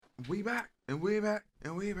We back, and we back,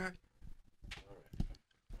 and we back.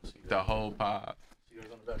 The whole pod.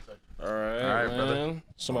 All right, man. Brother.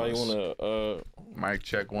 Somebody want to mic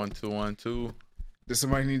check 1 2 1 2. Does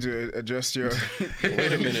somebody need to adjust your?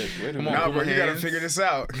 Wait a minute. Nah, bro, you gotta figure this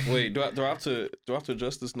out. Wait, do I have to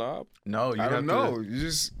adjust this knob? No, you I don't know. to. You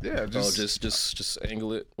just just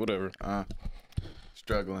angle it, whatever.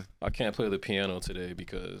 Struggling. I can't play the piano today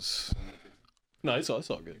because. No, it's all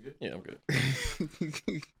good. Yeah, I'm good.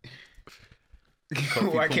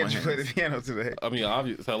 Why can't you play the piano today? I mean,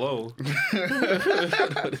 obvious. Hello.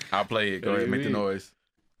 I'll play it. Go ahead, make the noise.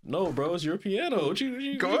 No, bro, it's your piano. What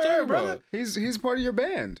you Go ahead, brother. He's part of your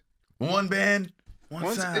band. One band,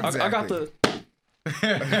 one sound. Exactly. I got the.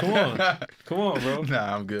 Come on, bro.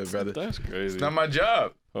 Nah, I'm good, brother. That's crazy. It's not my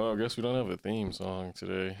job. Oh, I guess we don't have a theme song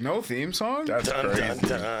today. No theme song? That's crazy.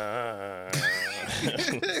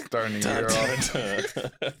 Starting the year off.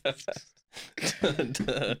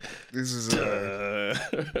 This is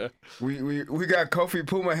we got Kofi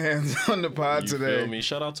PumaHands on the pod today. Feel me?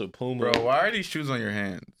 Shout out to Puma, bro. Why are these shoes on your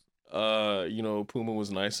hands? Puma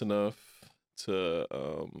was nice enough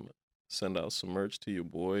to send out some merch to your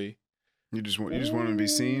boy. You just want to be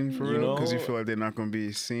seen for real, because you feel like they're not going to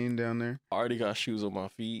be seen down there. I already got shoes on my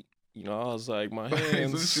feet. I was like, my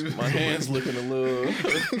hands looking a little.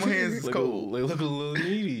 My hands is cold. They look a little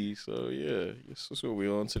needy. So yeah, that's what we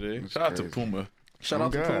on today. Shout out to Puma. Shout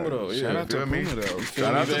out to Puma though. Shout out to Puma though.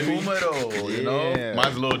 Shout out to Puma though. You know,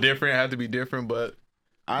 mine's a little different. It had to be different, but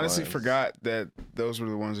honestly, forgot that those were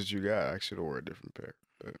the ones that you got. I should have worn a different pair.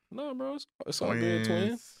 But. No, bro, it's all good,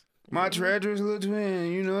 twin. My treacherous little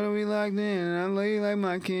twin, you know that we locked in. I love you like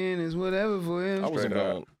my kin is whatever for him. I wasn't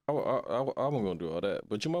gonna do all that,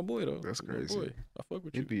 but you're my boy though. That's crazy. Boy. I fuck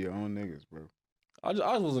with you. You be your own niggas, bro.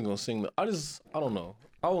 I wasn't gonna sing I don't know.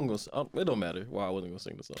 I wasn't gonna. It don't matter why I wasn't gonna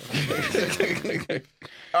sing the song.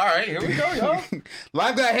 All right, here we go, y'all.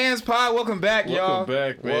 Live Got Hands Pod. Welcome back, y'all. Welcome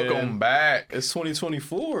back, man. Welcome back. It's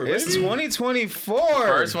 2024. It's baby. 2024.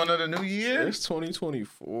 First one of the new year. It's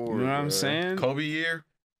 2024. You know what I'm saying? Kobe year.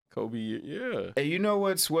 Yeah. Hey, you know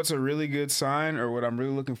what's a really good sign, or what I'm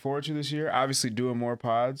really looking forward to this year? Obviously, doing more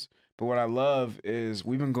pods. But what I love is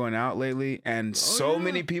we've been going out lately, and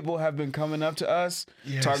many people have been coming up to us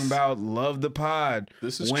talking about love the pod.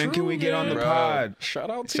 This is when true, can we get on the pod? Shout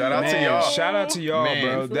out to y'all. Shout out to y'all,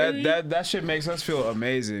 man, bro. That shit makes us feel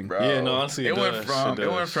amazing, bro. Yeah, no, honestly, it went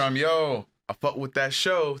from yo, I fuck with that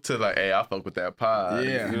show to like, hey, I fuck with that pod.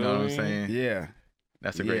 Yeah, you know what I'm saying? Yeah,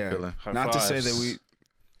 that's a great feeling. Not to say that we.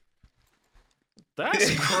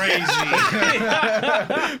 That's crazy.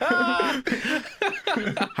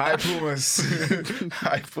 Hi Pumas.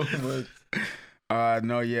 Hi Pumas.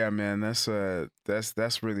 No, yeah, man. That's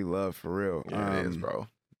really love for real. Yeah, it is, bro.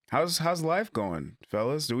 How's life going,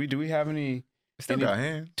 fellas? Do we have any? Still got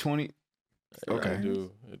hands. 20. Okay. I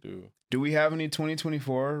do. Do we have any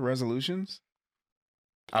 2024 resolutions?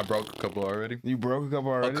 I broke a couple already. You broke a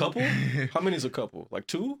couple already? A couple? How many is a couple? Like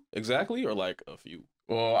 2 exactly, or like a few?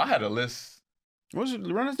 Well, I had a list.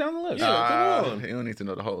 Run us down the list. Yeah, come on. You don't need to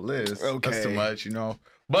know the whole list. Okay. That's too much, you know.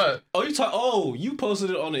 But you posted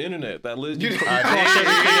it on the internet. That list. I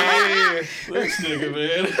did. This nigga,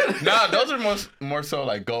 man. Nah, those are more so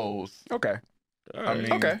like goals. Okay. All right. I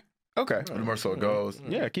mean, Okay. more so goals.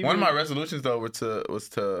 Yeah. One of my resolutions though was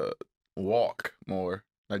to walk more.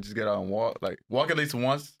 Like just get out and walk. Like walk at least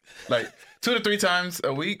once, like 2 to 3 times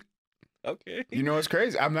a week. Okay. You know what's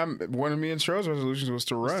crazy? One of me and Stroh's resolutions was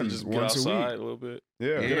to run just once get outside a week. a little bit.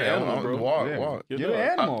 Yeah. Get an animal, bro. Walk. Get an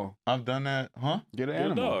animal. I've done that, huh? Get an Get a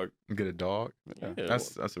animal. dog. Get a dog. Yeah.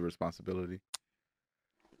 That's a responsibility.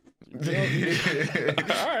 All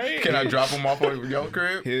right. Can I drop him off at your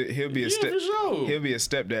crib? He'll be a for sure. He'll be a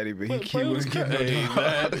stepdaddy, but he wouldn't get no Hey, dog.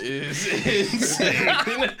 that is insane.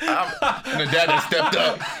 I'm the dad that stepped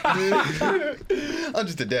up. I'm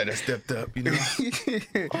just the dad that stepped up, you know.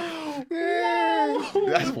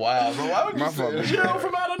 That's wild, bro. Why would you say that? Joe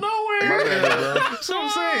from out of nowhere. My bad, bro. That's what I'm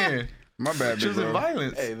saying. My bad, big Choosing bro.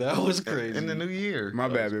 violence. Hey, that was crazy. In the new year. My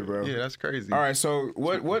bad, big bro. Yeah, that's crazy. All right, so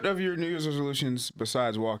what of your New Year's resolutions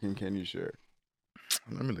besides walking can you share?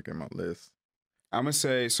 Let me look at my list. I'm gonna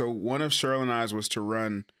say one of Cheryl and I's was to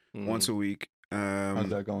run once a week. How's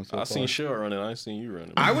that going so far? I seen Cheryl running. I ain't seen you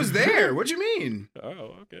running. I was there. What you mean? Oh,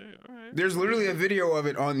 okay. All right. There's literally a video of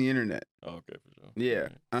it on the internet. Oh, okay, for sure. Yeah.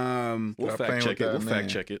 We'll Stop fact playing check with it. that, We'll man. fact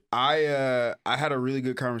check it. I had a really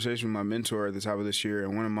good conversation with my mentor at the top of this year,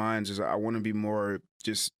 and one of mine is I want to be more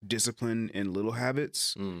just disciplined in little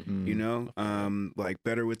habits. Mm. You know, like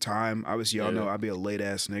better with time. Obviously, y'all know I'll be a late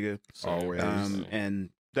ass nigga. Always.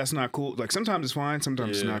 And that's not cool. Like sometimes it's fine,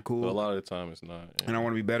 sometimes it's not cool. But a lot of the time it's not. Yeah. And I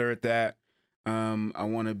want to be better at that. I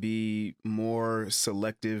want to be more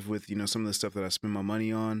selective with some of the stuff that I spend my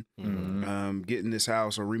money on. Getting this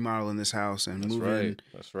house or remodeling this house and moving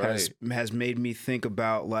has made me think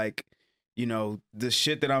about like, the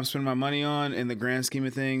shit that I'm spending my money on in the grand scheme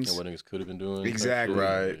of things. And what niggas could have been doing. Exactly.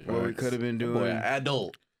 Right. What we could have been doing. Boy,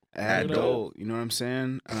 adult. You know what I'm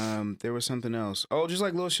saying? There was something else. Oh, just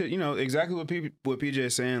like little shit. Exactly what PJ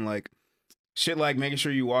is saying. Like shit, like making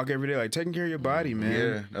sure you walk every day. Like taking care of your body, man.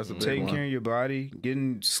 Yeah, that's a big taking one. care of your body,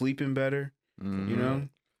 sleeping better.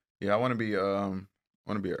 Yeah, I want to be an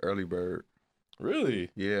early bird. Really?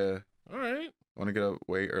 Yeah. All right. I want to get up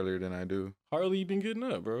way earlier than I do. How early you been getting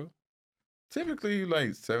up, bro? Typically like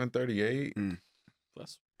 7:38.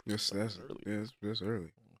 That's early. That's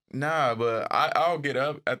early. Nah, but I'll get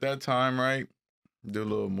up at that time, right? Do a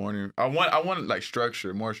little morning. I want like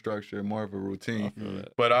more structure, more of a routine. I feel that.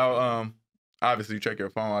 But I'll obviously check your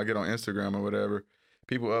phone. I get on Instagram or whatever.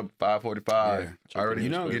 People up 5:45. Yeah, already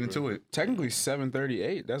get into it. Technically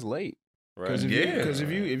 7:38. That's late. Right. Because if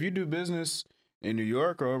you do business in New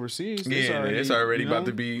York or overseas, it's already about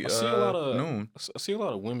to be I see a lot of noon. I see a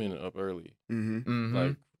lot of women up early, Mm-hmm.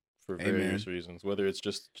 like for various reasons, whether it's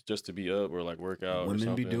just to be up or like work out. Women or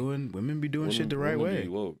something. Women be doing shit the right way. Be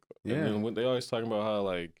woke. Yeah, and then they always talking about how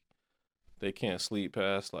like they can't sleep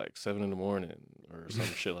past like 7 a.m. or some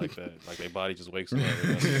shit like that. Like their body just wakes up.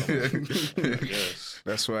 Yes.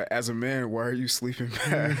 That's why, as a man, why are you sleeping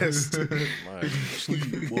past?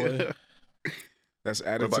 Sleep, boy. That's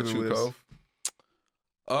added What to about the you, list. Kof?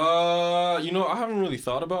 I haven't really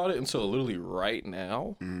thought about it until literally right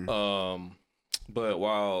now. But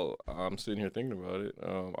while I'm sitting here thinking about it,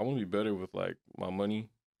 I want to be better with like my money,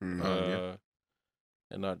 and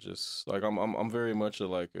not just like I'm very much the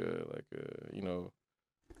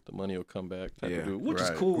money will come back type of dude, which is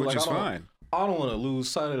cool. Which like, is fine. I don't want to lose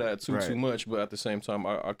sight of that too much, but at the same time,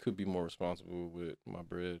 I could be more responsible with my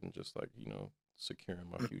bread and just like securing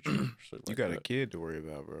my future. Shit You like got that. a kid to worry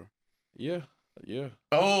about, bro. Yeah.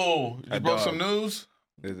 Oh, you broke some dog. news?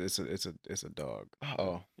 It's a dog.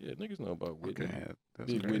 Oh, yeah, niggas know about Whitney. Okay,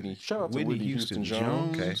 that's Big crazy. Whitney. Shout out to Whitney Houston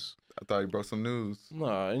Jones. okay. I thought you broke some news.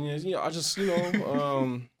 Nah, and I just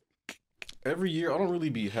every year I don't really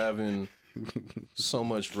be having so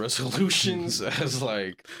much resolutions as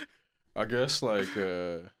like I guess like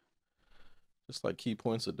just like key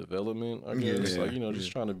points of development. I guess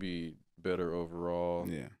just trying to be better overall.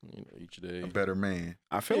 Yeah, each day A better man.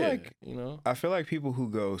 I feel like I I feel like people who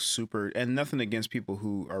go super, and nothing against people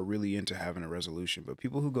who are really into having a resolution, but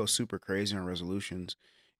people who go super crazy on resolutions,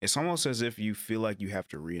 it's almost as if you feel like you have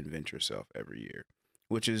to reinvent yourself every year,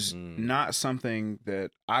 which is not something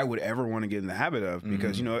that I would ever want to get in the habit of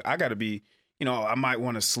because, I got to be, I might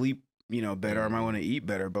want to sleep, better. I might want to eat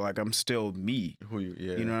better, but like I'm still me.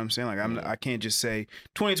 You know what I'm saying? Like I can't just say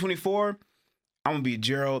 2024. I'm gonna be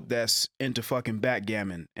Gerald that's into fucking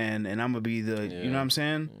backgammon, and I'm gonna be the, you know what I'm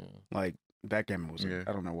saying? Yeah. Like backgammon was,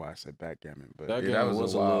 I don't know why I said backgammon, but that that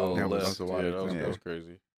was a wild. little That left. was a wild. That was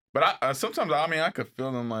crazy. But I sometimes I could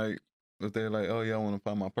feel them like if they're like, oh yeah, I want to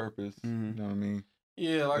find my purpose. You know what I mean?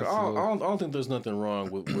 Yeah, like I don't think there's nothing wrong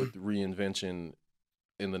with reinvention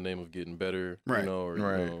in the name of getting better, right? Or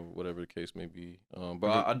whatever the case may be.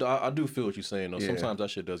 But I do feel what you're saying though. Yeah. Sometimes that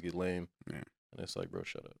shit does get lame, Yeah. and it's like, bro,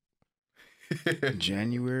 shut up.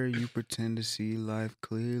 January, you pretend to see life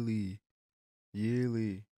clearly.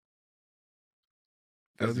 Yearly.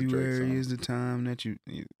 That's a Drake February song. is the time that he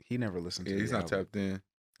never listened to. Yeah, he's the not album. tapped in.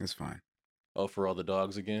 It's fine. Oh, for all the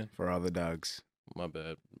dogs again? For all the dogs. My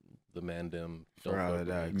bad. The man them. For all the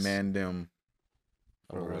dogs. Man, them.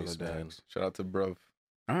 I'm a For all waste the man. dogs. Shout out to bruv.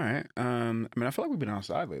 All right. I mean, I feel like we've been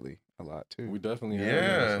outside lately a lot too. We definitely Yeah. have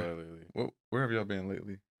been outside lately. Where have y'all been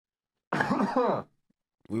lately?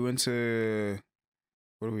 We went to,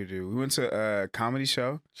 what did we do? We went to a comedy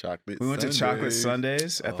show. Chocolate. We went to Chocolate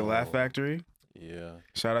Sundays at the Laugh Oh. Factory. Yeah.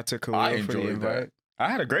 Shout out to I Khalil for the enjoyed invite. that. I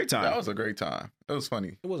had a great time. That was a great time. It was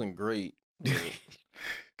funny. It wasn't great. but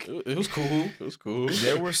it was cool. It was cool.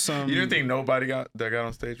 There were some. You didn't think nobody that got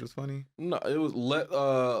on stage was funny? No, it was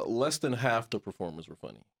less than half the performers were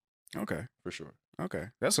funny, Okay. for sure. Okay.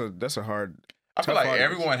 That's a hard. I feel Tough like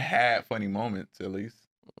audience. everyone had funny moments at least.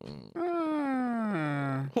 Who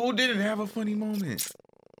didn't have a funny moment?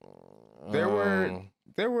 There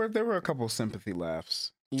were a couple sympathy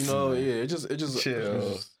laughs. yeah. It just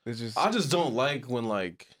Chill. It's just. I just don't like when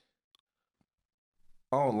like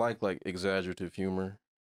I don't like exaggerative humor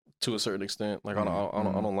to a certain extent. Like I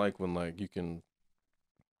don't like when like you can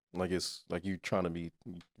like it's like you trying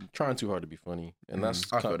too hard to be funny, and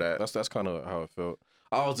that's I feel that. that's kind of how it felt.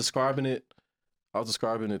 I was describing it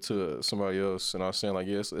to somebody else, and I was saying like,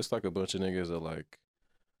 yes, it's like a bunch of niggas that like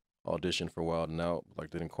auditioned for Wild 'N Out, like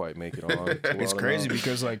didn't quite make it on. It's crazy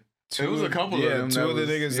because like It was a couple of them. two of the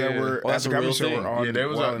niggas that were that's at a the real comedy show thing. were on. Yeah, they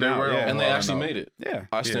was Wild 'N they Out, were on yeah. and they Wild 'N actually Out. made it. Yeah.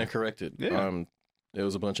 I stand corrected. Yeah. It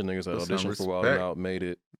was a bunch of niggas that Put some auditioned for Wild 'N respect. Out, made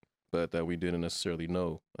it, but that we didn't necessarily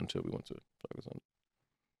know until we went to Chocolate Sunday.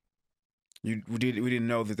 We didn't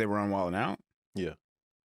know that they were on Wild 'N Out. Yeah.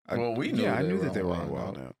 Well, we knew. Yeah, I they knew were that they were on Wild 'N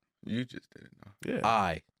Wild Out. 'N Out. You just didn't know.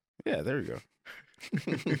 Yeah. Yeah, there you go.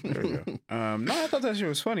 There you go. No, I thought that shit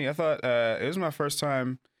was funny. I thought it was my first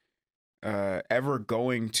time ever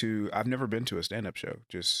going to. I've never been to a stand-up show.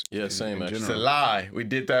 Just Yeah, same, actually. It's a lie. We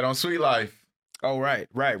did that on Sweet Life. Oh right.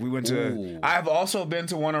 We went to. Ooh. I've also been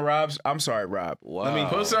to one of Rob's. I'm sorry, Rob. Wow.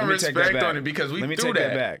 Put some Let me take that respect back. on it because we Let me threw take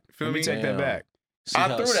that back. Feel Let me me? take that Damn. back. See I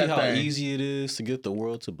how, threw see that how thing. easy it is to get the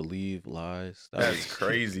world to believe lies. That's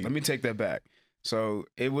crazy. Let me take that back. So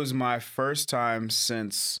it was my first time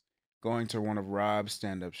since going to one of Rob's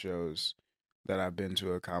stand-up shows that I've been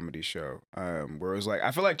to a comedy show. Where it was like I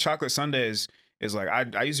feel like Chocolate Sundays is like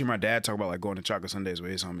I used to hear my dad talk about like going to Chocolate Sundays with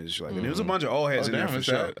his homies and shit like. And it was a bunch of old heads in there for is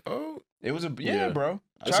sure. that? Oh, It was Yeah. bro.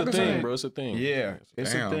 It's a Chocolate thing, Sunday- bro. It's a thing. Yeah,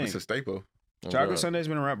 it's damn, a thing. it's a staple. Oh, Chocolate God. Sunday's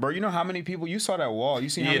been around, bro. You know how many people you saw that wall? You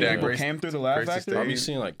see how Yeah, many that people Grace- came through the Laugh Gracie Factory? I be Stage.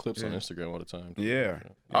 seeing like clips on Yeah. Instagram all the time. Yeah.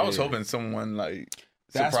 I was Yeah. hoping someone like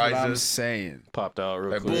That's what I'm surprises. saying. Popped out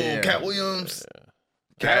real Like, quick. boom, Yeah. Cat Williams. Yeah.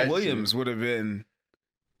 Cat Cat Williams would have been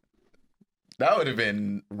That would have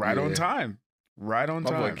been right on yeah. time. Right on My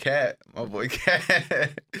time. boy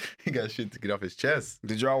Cat. He got shit to get off his chest.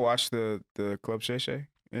 Did y'all watch the Club Shay Shay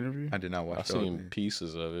interview? I did not I watch that. seen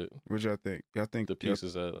pieces of it. What y'all think? Y'all think The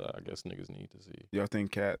pieces that I guess niggas need to see. Y'all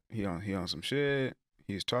think Cat he on some shit?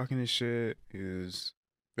 He's talking his shit. He's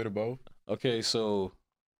Bit of both. Okay, so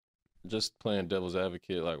just playing devil's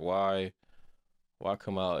advocate, like why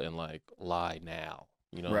come out and like lie now?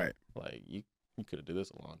 You know, Right. Like you could have did this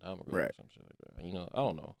a long time ago, Right. Or some shit like that. You know, I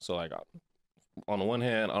don't know. So like, on the one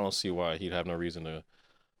hand, I don't see why he'd have no reason to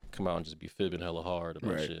come out and just be fibbing hella hard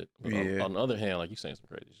about Right. shit. But Yeah. on the other hand, like you saying some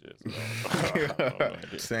crazy shit. So, I don't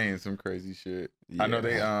know. Saying some crazy shit. I know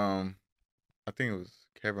they I think it was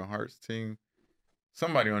Kevin Hart's team.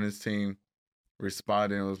 Somebody on his team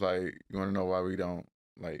responded and was like, "You want to know why we don't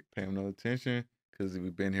like pay him no attention? Because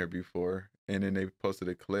we've been here before." And then they posted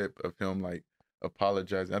a clip of him like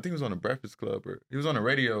apologizing. I think he was on the Breakfast Club or he was on a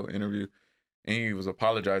radio interview, and he was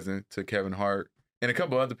apologizing to Kevin Hart and a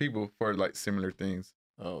couple other people for like similar things.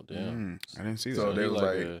 Oh damn. I didn't see that. So they he was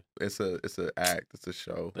like like, it's a act, it's a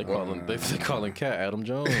show. They calling Cat Adam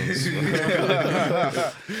Jones.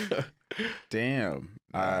 Damn.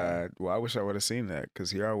 Well, I wish I would have seen that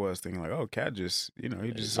because here I was thinking like, oh, Cat just he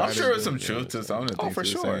just. I'm decided sure it's to- some truth to some of the things for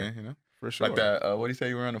he was sure. saying, you know? for sure. Like that, what do you say?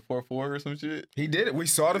 You were on a 4-4 or some shit? He did it. We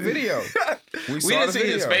saw the video. We saw didn't the see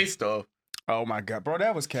his video. face though. Oh my god, bro,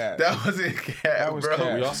 that was Cat. That wasn't Cat, That was bro.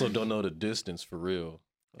 Cat. We also don't know the distance for real.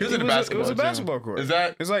 He was in It a was basketball It was a gym. basketball court. Is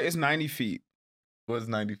that It's 90 feet. was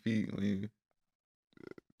 90 feet when you?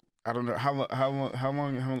 I don't know how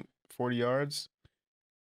long 40 yards.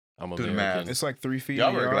 I'm Do the American. math. It's like 3 feet. Y'all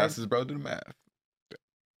a wear yard. glasses, bro. Do the math.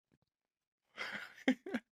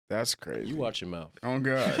 That's crazy. You watch your mouth. Oh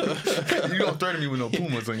god. You don't threaten me with no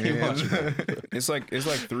Pumas on your You hands. watch it's like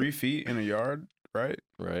 3 feet in a yard, right?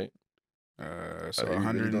 Right? So I think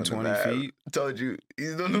he's doing the 120 math. feet. I told you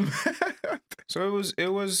he's doing the math. So it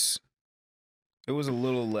was a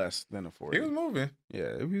little less than a 40. He was moving.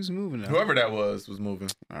 Yeah, he was moving. Now. Whoever that was moving.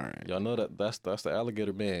 All right. Y'all know that's the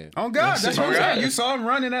alligator man. Oh god, that's what I'm Oh, saying. God. You saw him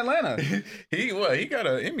run in Atlanta. He got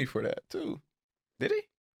an Emmy for that too. Did he?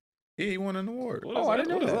 Yeah, he won an award. What Oh, does I that- didn't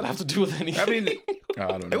know what does that. that have to do with anything? I mean, I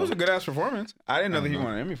don't know. it was a good ass performance. I didn't know that he Uh-huh.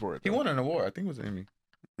 won an Emmy for it. He though. won an award. I think it was an Emmy.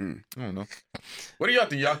 Mm. I don't know. What do y'all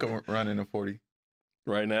think y'all could run in a 40?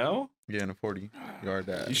 right now. Yeah, in a 40-yard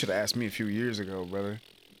dash. You should have asked me a few years ago, brother.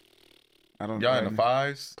 I don't. Y'all in the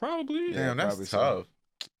fives? Probably. Yeah, Damn, that's probably so.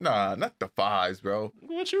 tough. Nah, not the fives, bro.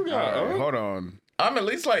 What you All got? right, huh? hold on. I'm at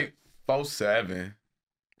least like 4'7",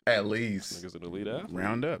 at least. Niggas in the lead athlete.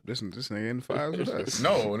 Round up. This nigga in the fives with us.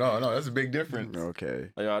 No, that's a big difference. Okay.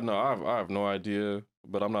 Yeah, no, I have no idea,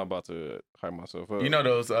 but I'm not about to hype myself up. You know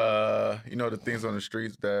those, the things on the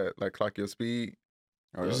streets that like clock your speed.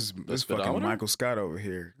 Oh, this The is fucking speedometer? Michael Scott over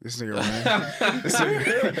here. This nigga running. this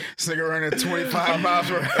nigga running at 25 miles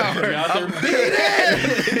per hour. Out there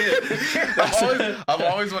I've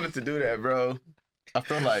always wanted to do that, bro. I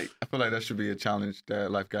feel like that should be a challenge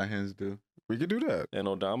that Life Got Hands do. We could do that. An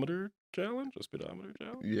odometer challenge, a speedometer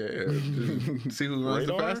challenge. Yeah, just see who runs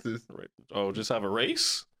the Radar? fastest. Right. Oh, just have a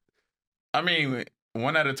race. I mean,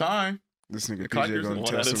 one at a time. This nigga Clock PJ yours gonna One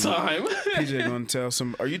tell at a some. time. PJ gonna tell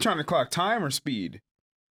some. Are you trying to clock time or speed?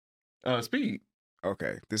 Speed.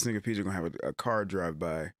 Okay, this nigga PJ gonna have a car drive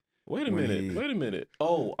by, Wait a minute.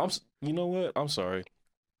 Oh, you know what? I'm sorry.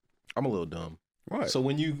 I'm a little dumb. What? So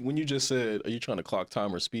when you just said, are you trying to clock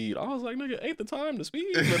time or speed? I was like, nigga, ain't the time the speed?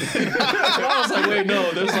 But I was like, wait,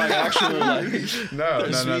 no, there's like actual like no.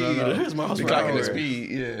 There's miles The per clocking hour. the speed,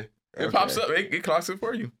 yeah. It pops up. It clocks it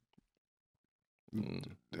for you.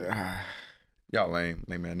 Y'all lame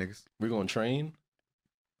ass niggas. We're gonna train.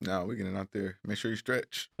 No, we getting out there. Make sure you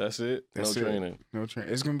stretch. That's it. That's no it. training. No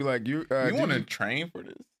training. It's gonna be like you. You want to train for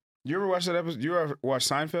this? You ever watch that episode? You ever watch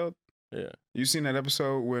Seinfeld? Yeah. You seen that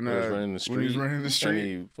episode when He was running the street. when he's running the street? And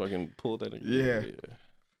he fucking pulled that. Yeah.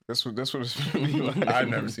 That's what it's gonna be like. I've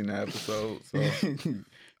never seen that episode, so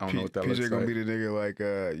I don't know what that looks PJ like. gonna be the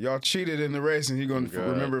nigga like, y'all cheated in the race, and he gonna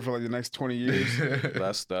remember it for like the next 20 years.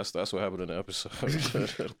 That's what happened in the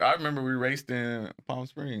episode. I remember we raced in Palm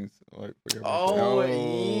Springs. Like, oh,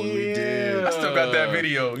 we did. I still got that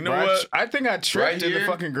video. You know what? I think I tripped in the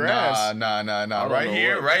fucking grass. Nah. Right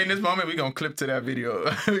here, right in this moment, we gonna clip to that video.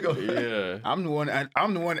 Yeah. I'm the one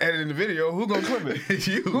editing the video. Who gonna clip it?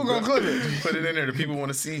 You. Who gonna clip it? Put it in there. The people want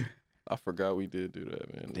to see. I forgot we did do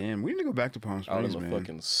that, man. Damn, we need to go back to Palm Out Springs, in the man.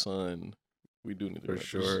 fucking sun. We do need to For go back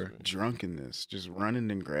sure. to Drunkenness, just running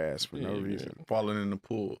in grass for no reason. Falling in the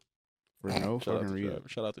pool. For no fucking reason.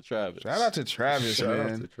 Shout out to Travis. Shout out to Travis, Shout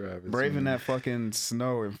man. out to Travis, Braving man. that fucking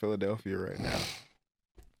snow in Philadelphia right now.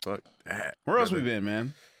 Fuck that. Where else we been,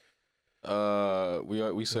 man?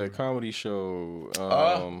 We said comedy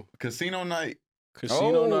show. Casino night.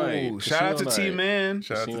 Casino night. Shout out to T Man.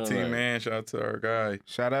 Shout out to T Man. Shout out to our guy.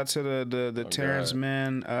 Shout out to the Terrence God.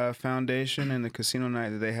 Mann Foundation and the casino night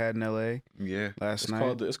that they had in LA Yeah. last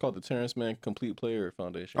night. It's called the Terrence Mann Complete Player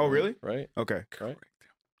Foundation. Oh, really? Right? Okay. Right?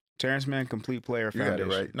 Terrence Mann Complete Player You got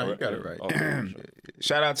Foundation. it right. No, you got it right. Oh,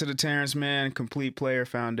 Shout out to the Terrence Mann Complete Player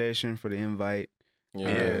Foundation for the invite.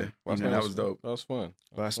 Yeah. Last that night was dope. That was fun.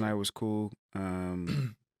 Last night was cool.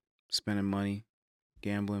 Spending money,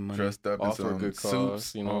 gambling money. Dressed up in All for a some good suits.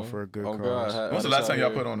 cause, you know. All for a good Oh, cause. God. When's the last time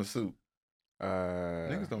y'all put on a suit?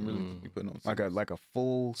 Niggas Niggas don't really be putting on suits. like a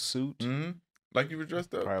full suit. Mm-hmm. Like you were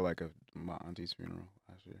dressed up. Probably like my auntie's funeral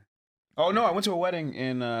last year. Oh no, I went to a wedding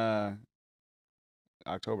in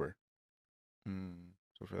October.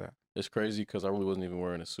 So for that, It's crazy because I really wasn't even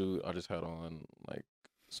wearing a suit. I just had on like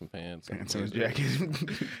some pants and and a jacket.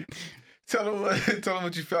 Tell them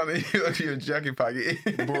what you found in your jacket pocket.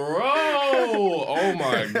 Bro, oh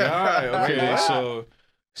my God. Okay, so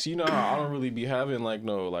you know how I don't really be having like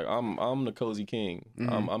I'm the cozy king.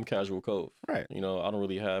 Mhm. I'm casual Kofi. Right. You know, I don't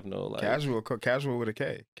really have no like casual with a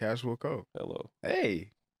K. Casual code. hello.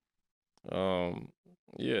 Hey.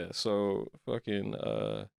 Yeah, so fucking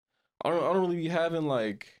I don't really be having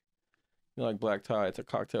like like black tie to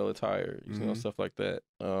cocktail attire, you know, Mhm. stuff like that.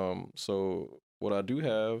 So what I do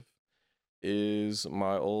have is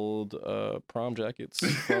my old prom jackets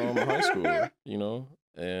from high school, you know,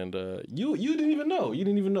 and you didn't even know. You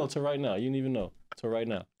didn't even know till right now. You didn't even know till right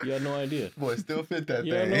now. You had no idea. Boy, still fit that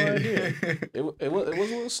You thing. had no idea. It was a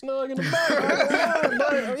little snug in the back.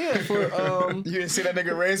 But, yeah, for You didn't see that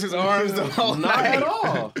nigga raise his arms the whole not night. at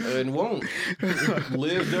all, and won't.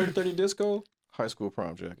 Live Dirty 30 Disco, high school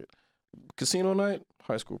prom jacket. Casino night,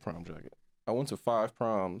 high school prom jacket. I went to 5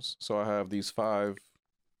 proms, so I have these 5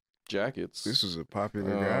 jackets. This is a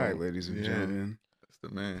popular guy, ladies and yeah. gentlemen. That's the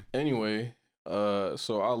man. Anyway,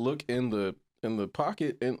 so I look in the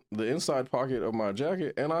pocket, in the inside pocket of my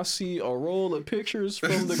jacket, and I see a roll of pictures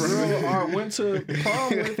from the girl I went to prom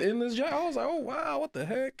with in this jacket. I was like, oh wow, what the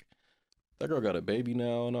heck? That girl got a baby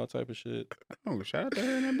now and all type of shit. Oh, shout out to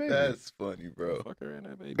her and that baby. That's funny, bro. Fuck her and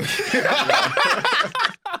that baby.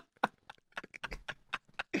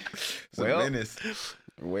 It's a menace.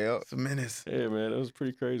 Well, It's a menace. Hey man, it was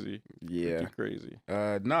pretty crazy. yeah. Pretty crazy.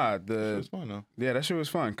 Nah, It was fun though. yeah, that shit was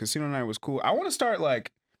fun. Casino night was cool. I want to start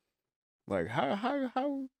like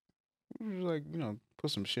how like, you know,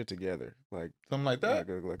 put some shit together, like Something like that.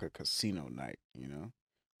 like a casino night, you know,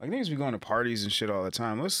 like niggas be going to parties and shit all the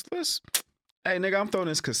time. Let's hey nigga, I'm throwing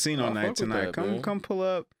this casino I'll night fuck with tonight. that, man. Come pull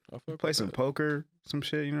up, I fuck play with some that. poker, some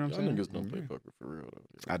shit. You know what Y'all I'm saying? niggas don't play poker for real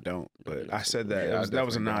though. I don't, but Yeah, I said that. yeah, I that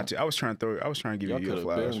was a definitely nod to. I was trying to give Y'all you your could've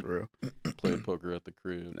flowers been- for real. Played poker at the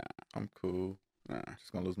crib. I'm cool. Nah,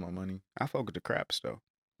 Just gonna lose my money. I fuck with the craps though.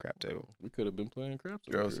 Crap table. We could have been playing craps.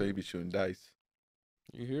 over Girl here. say he be shooting dice.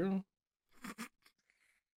 You hear him?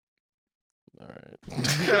 All right.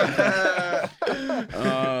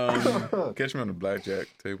 Catch me on the blackjack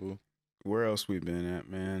table. Where else we been at,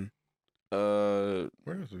 man? Where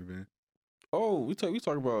else we been? Oh, we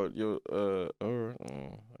talk about your I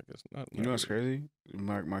guess not. You know what's crazy?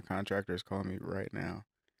 My contractor is calling me right now.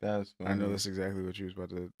 That's funny. I know that's exactly what you was about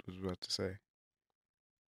to say.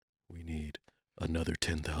 We need another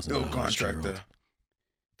 $10,000. No contractor.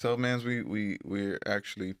 So, mans, we're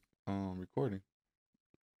actually recording.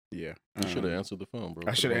 Yeah. You should have answered the phone, bro.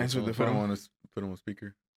 I should have answered the phone. Put him on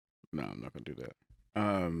speaker. No, I'm not gonna do that.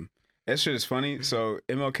 That shit is funny. So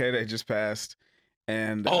MLK Day just passed,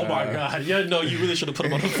 and oh my god, yeah, no, you really should have put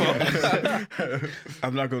him on the phone.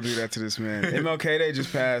 I'm not gonna do that to this man. MLK Day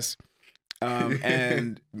just passed,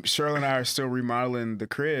 and Shirley and I are still remodeling the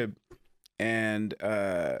crib, and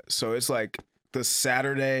so it's like the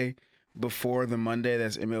Saturday before the Monday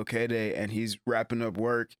that's MLK Day, and he's wrapping up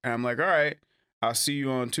work, and I'm like, all right, I'll see you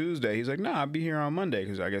on Tuesday. He's like, nah, I'll be here on Monday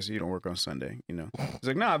because I guess you don't work on Sunday, you know. He's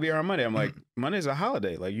like, nah, I'll be here on Monday. I'm like, Monday's a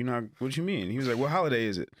holiday. Like, you know, what you mean? He was like, what holiday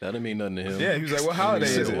is it? That didn't mean nothing to him. Yeah, he was like, what holiday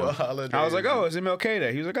is it? What holiday I was like, oh, it's MLK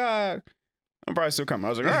Day. He was like, I'm probably still coming. I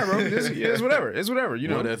was like, all right, bro, it's whatever. It's whatever, you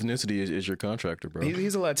know. What ethnicity is your contractor, bro?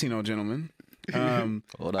 He's a Latino gentleman. I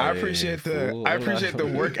appreciate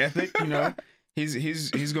the work ethic, you know.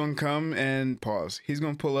 He's gonna come and pause. He's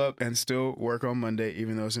gonna pull up and still work on Monday,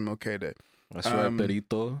 even though it's MLK Day. That's right,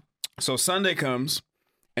 Perito. So Sunday comes,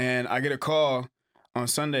 and I get a call on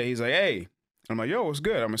Sunday. He's like, hey. I'm like, yo, what's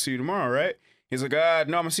good? I'm going to see you tomorrow, right? He's like, no, I'm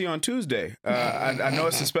going to see you on Tuesday. I know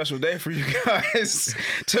it's a special day for you guys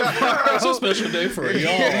tomorrow. It's a special day for y'all.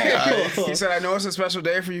 Yeah. He said, I know it's a special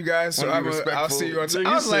day for you guys, so I'll see you on Tuesday.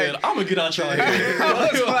 I was like, I'm going to get out y'all here.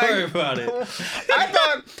 Don't worry about it. I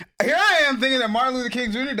thought, here I am thinking that Martin Luther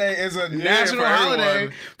King Jr. Day is a national holiday.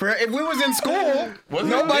 If we was in school,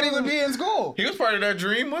 nobody would be in school. He was part of that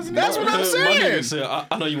dream, wasn't he? That's what I'm saying. My nigga said,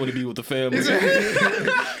 I know you want to be with the family.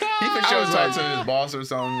 He for sure talked to his boss or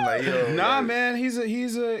something like, yo. Nah, man, he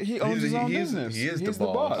owns his own business. He's the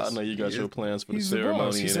boss. I know you got your plans for the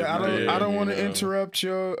ceremony. He said, I don't want to interrupt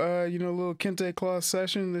your little Kente Claus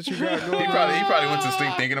session that you got going. He probably went to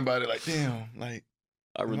sleep thinking about it like, damn, like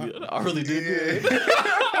I really did good.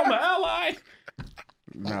 I'm an ally.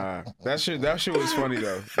 Nah, that shit was funny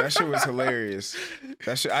though. That shit was hilarious.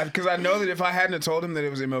 Because I know that if I hadn't told him that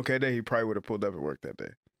it was MLK Day, he probably would have pulled up and worked that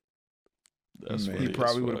day. He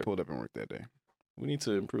probably would have pulled up and worked that day. We need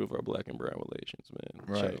to improve our black and brown relations, man.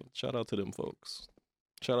 Right. Shout out to them folks.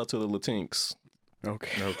 Shout out to the Latinx.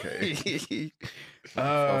 Okay.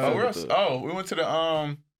 Where else? We went to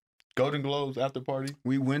the Golden Globes after party.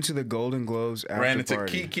 We went to the Golden Globes after Ran into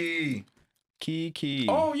party. Kiki.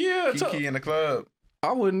 Oh yeah, Kiki in the club.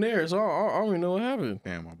 I wasn't there, so I don't even know what happened.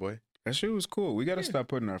 Damn, my boy. That shit was cool. We got to stop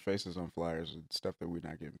putting our faces on flyers and stuff that we're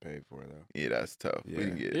not getting paid for, though. Yeah, that's tough. Yeah,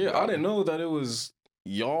 I didn't know that it was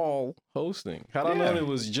y'all hosting. Had I known it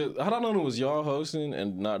was y'all hosting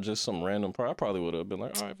and not just some random party, I probably would have been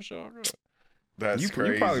like, all right, for sure. That's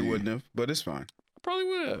crazy. You probably wouldn't have, but it's fine. I probably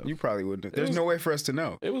would have. You probably wouldn't have. There's no way for us to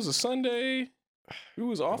know. It was a Sunday. We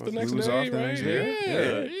was off the next day, right? Next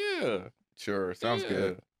day. Yeah. Sure. Sounds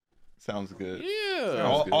good. Sounds good.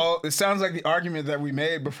 Yeah. It sounds like the argument that we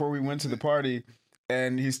made before we went to the party,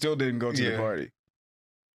 and he still didn't go to the party.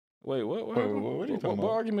 Wait, what are you talking about?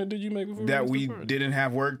 What argument did you make before that we didn't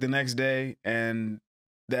have work the next day, and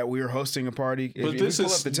that we were hosting a party? But this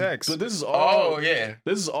is up the text. But this is all. Oh yeah.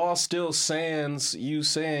 This is all still sans you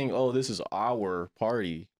saying, "Oh, this is our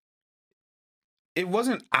party." It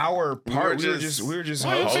wasn't our party. We were just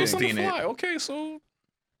hosting it. Okay, so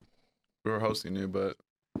we were hosting it, but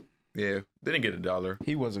yeah, didn't get $1.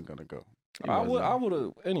 He wasn't gonna go. I would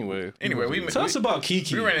have anyway. Tell us about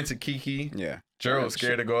Kiki. We ran into Kiki. Yeah. Gerald was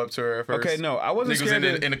scared to go up to her at first. Okay, no, I wasn't scared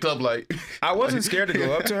in the club like I wasn't scared to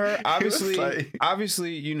go up to her.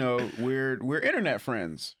 Obviously, you know, we're internet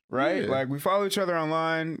friends, right? Yeah. Like we follow each other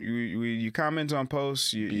online. You comment on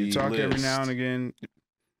posts. You talk every now and again.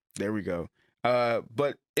 There we go.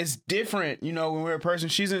 But it's different, you know, when we're a person.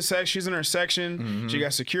 She's in her section. Mm-hmm. She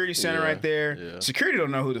got security center right there. Yeah. Security don't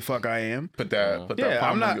know who the fuck I am. Put that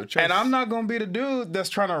I'm not, and I'm not gonna be the dude that's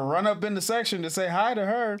trying to run up in the section to say hi to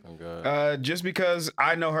her, just because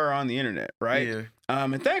I know her on the internet, right? Yeah.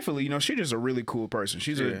 And thankfully, you know, she's just a really cool person.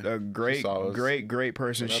 She's a great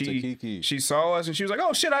person. She saw us and she was like,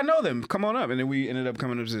 "Oh shit, I know them. Come on up." And then we ended up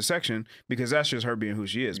coming up to the section because that's just her being who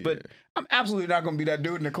she is. Yeah. But I'm absolutely not gonna be that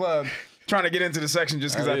dude in the club trying to get into the section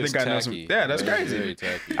just because I think I know some. Yeah, that's crazy.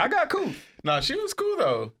 I got cool. Nah, she was cool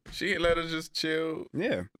though. She let us just chill.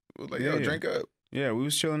 Yeah. Was like, yo, drink up. Yeah, we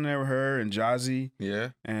was chilling there with her and Jazzy. Yeah.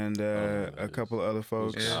 And a couple of other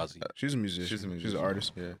folks. Yeah. She's a musician. She's an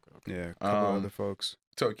artist. Yeah. Yeah. A couple of other folks.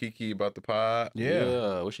 Told Kiki about the pod.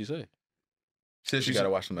 Yeah. What'd she say? She said she got to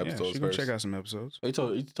watch some episodes she's first. Check out some episodes. You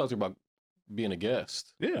talked to her about being a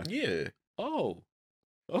guest. Yeah. Yeah. Oh.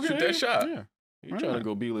 Okay. Shoot that shot. Yeah. You're trying to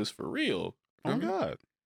go B-list for real. Oh, God.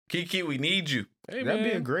 Kiki, we need you. Hey, That'd man.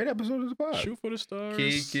 be a great episode of the pod. Shoot for the stars.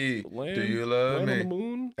 Kiki, land, do you love land me? on the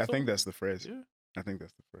moon. I think that's the phrase. Yeah. I think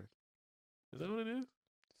that's the phrase. Is that what it is?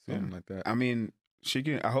 Something like that. I mean, she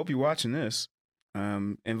can. I hope you're watching this.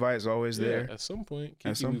 Invite is always there. At some point. Kiki,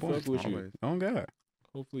 At some we point, fuck with you. Always. Oh God,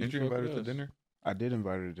 Hopefully Did you fuck invite her with to us. dinner? I did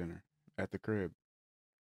invite her to dinner at the crib.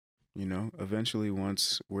 You know, eventually,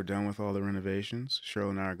 once we're done with all the renovations, Cheryl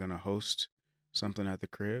and I are gonna host something at the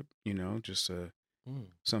crib. You know, just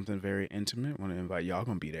something very intimate. Want to invite y'all?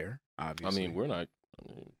 Gonna be there, obviously. I mean, we're not.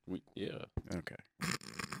 Yeah. Okay.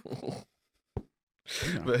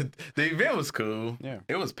 You know. But the event was cool. Yeah.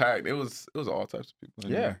 It was packed. It was all types of people.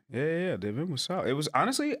 in Yeah, there. yeah. The event was solid. It was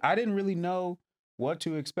honestly, I didn't really know what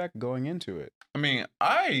to expect going into it. I mean,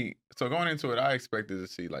 so going into it, I expected to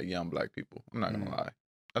see like young black people. I'm not gonna lie.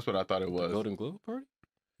 That's what I thought it The was. Golden Globe party?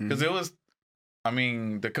 Because it was, I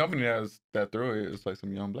mean, the company that threw it is like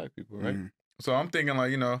some young black people, right? Mhm. So I'm thinking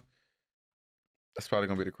like, that's probably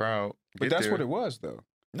gonna be the crowd. But that's what it was, though.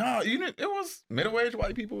 No, it was middle-aged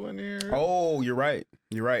white people in there. Oh, you're right.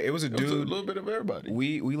 You're right. It was a It was a dude. little bit of everybody.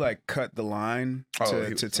 We like cut the line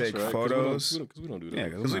to take That's right, photos. Because we don't do that. Yeah,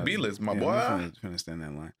 Because we not- B-list, my yeah, boy. we finna stand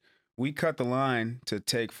that line. We cut the line to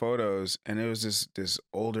take photos, and it was this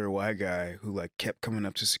older white guy who like kept coming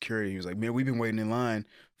up to security. He was like, "Man, we've been waiting in line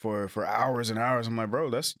for hours and hours." I'm like, "Bro,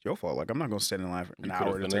 that's your fault. Like, I'm not gonna stand in line for an You could've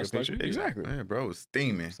hour to take a finessed like picture." we did. Exactly. Man, bro, it was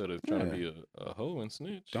steaming. Instead of trying to Yeah. be a hoe and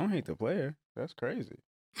snitch. Don't hate the player. That's crazy.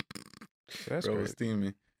 That's Bro, it was crazy.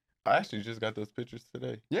 steaming. I actually just got those pictures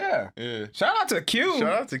today. Yeah. Yeah. Shout out to Q.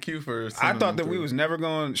 Shout out to Q for I sending thought them that we through. was never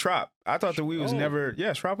going Shrop. I thought that we was Oh. never.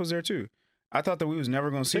 Yeah, Shrop was there too. I thought that we was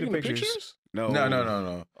never going to see the Taking pictures. No,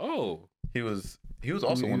 No. Oh, He was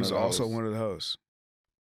also He one was of those. also one of the hosts.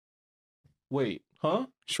 wait, huh?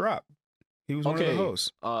 Shrop. He was one of Okay. the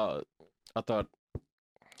hosts. I thought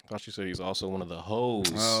you said he's also one of the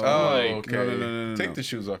hoes. Oh, Oh, Like, okay. No. Take the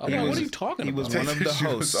shoes off. I'm He like, was- what are you talking he about? was one Take of the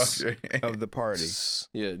shoes off hosts your hand. of the party.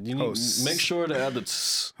 Yeah, you need Hosts. make sure to add the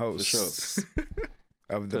tss for Hosts sure.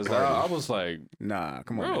 of the Because party. I was like, Nah,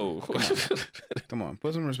 come on. bro, man. Come on.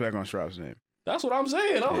 Put some respect on Shrop's name. that's what I'm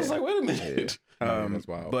saying. I was Yeah. like, wait a minute. No, that's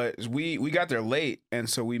wild. But we got there late, and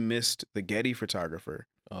so we missed the Getty photographer.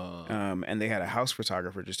 And they had a house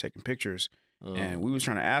photographer just taking pictures. And we was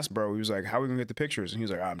trying to ask bro, we was like, how are we gonna get the pictures? And he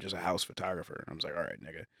was like, I'm just a house photographer. And I was like, all right,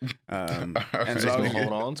 nigga. And so I was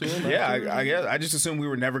hold on to him. yeah, after? I guess I just assumed we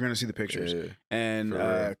were never gonna see the pictures. Yeah. And For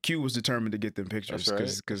real. Q was determined to get them pictures That's right,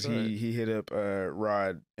 because that's right. he hit up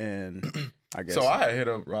Rod and I guess So I had hit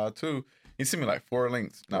up Rod too. He sent me like 4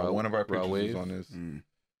 links. Now Rod- one of our Rod pictures Wave? was on this.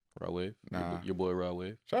 Rod Wave. Nah. Your boy Rod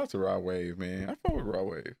Wave. Shout out to Rod Wave, man. I fuck with Rod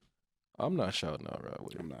Wave. I'm not shouting out Rod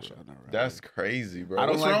Wave. I'm not bro. shouting out Rod. That's crazy, bro. I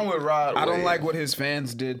don't What's like- wrong with Rod Wave? I don't like what his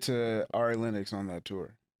fans did to Ari Lennox on that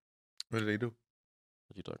tour. What did they do?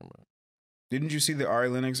 What you talking about? Didn't you see that Ari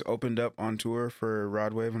Lennox opened up on tour for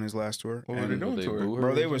Rod Wave on his last tour? What were And they doing Did to her? boo her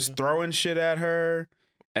bro, or they was something? throwing shit at her,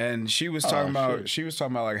 and she was talking shit.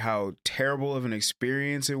 about like how terrible of an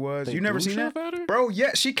experience it was. They You never boo seen that, stuff at her? bro?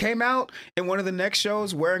 Yeah, she came out in one of the next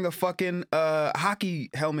shows wearing a fucking hockey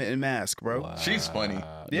helmet and mask, bro. Wow. She's funny.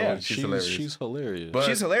 Yeah, No, she's hilarious. She's hilarious. But-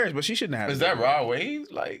 She's hilarious, but she shouldn't have. Is had that it. Rod Wave?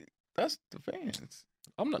 Like, that's the fans.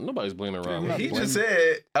 I'm not. Nobody's blaming Rod. I'm Wave. not He blaming- just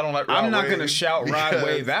said, I don't like Rod I'm not Wave gonna shout Rod because-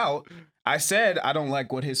 Wave out. I said I don't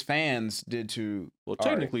like what his fans did to. Well, Ari.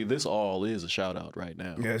 technically, this all is a shout out right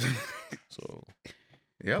now. Yes. So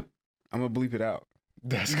Yep. I'm gonna bleep it out.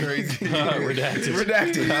 That's crazy. Redacted.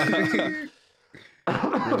 Redacted.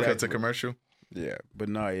 Cut to commercial. Yeah, but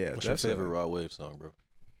no, yeah. what's your favorite Rod Wave song, bro?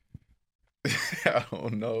 I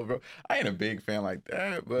don't know, bro. I ain't a big fan like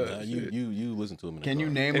that, but Nah, shit. you listen to him. In the Can you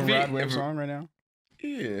car. name If a he- Rod Wave if- song right now?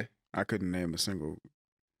 Yeah. I couldn't name a single.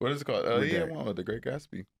 What is it called? With Yeah, that. one with the Great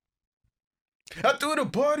Gatsby. I threw the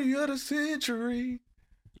party of the century.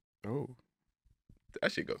 Oh,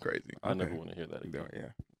 That shit go crazy. I never Okay. want to hear that again.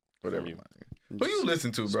 yeah. Whatever. you. man. Who you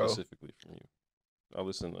listen to, bro? Specifically from you. I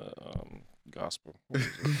listen to gospel.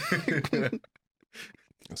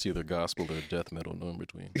 It's either gospel or death metal, no in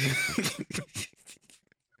between.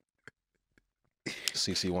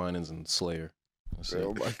 CC Winans and Slayer. That's it.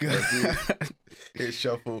 Oh my god. Hit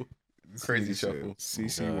shuffle. Crazy shuffle.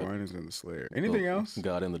 CC God. Wine is in the Slayer. Anything Well, else?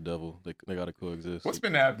 God and the devil. They gotta coexist. What's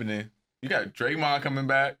been happening? You got Draymond coming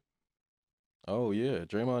back. Oh yeah,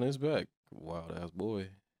 Draymond is back. Wild ass boy.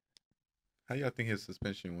 How y'all think his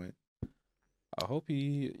suspension went? I hope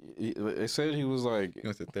they said he was like, He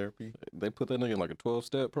went to therapy. they put that nigga in like a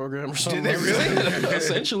 12-step program or something. they really?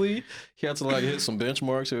 Essentially, he had to like hit some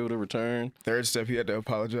benchmarks to be able to return. Third step, he had to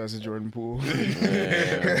apologize to Jordan Poole.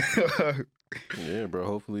 Yeah. Yeah, bro.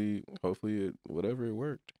 Hopefully, whatever it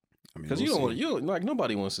worked. Because you don't like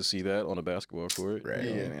nobody wants to see that on a basketball court. Right.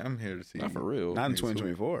 Yeah, man, I'm here to see. Not for real. Not in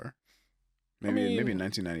 2024. Maybe in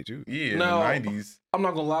 1992. Yeah, now, in the 90s. I'm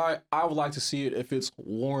not gonna lie. I would like to see it if it's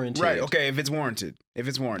warranted. Right. Okay. If it's warranted.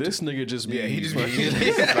 This nigga just be. Yeah, he just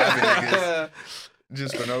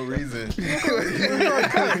just for no reason.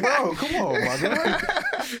 Bro, come on, my God.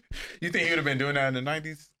 You think he would have been doing that in the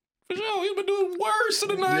 90s? For sure, he's been doing worse in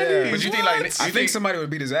the 90s. Yeah. But you think like I think somebody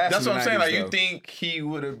would beat his ass. That's in what I'm the saying. 90s, Like, though. you think he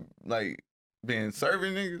would have like been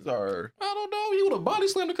serving niggas or? I don't know. He would have body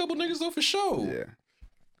slammed a couple niggas though for sure. Yeah.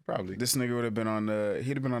 Probably. This nigga would have been on the.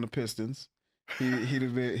 He'd have been on the Pistons. He'd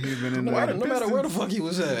have been in the. No matter where the fuck he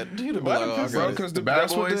was at, he'd have been like, bro, because the bad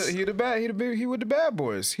boys. He with the bad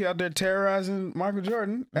boys. He out there terrorizing Michael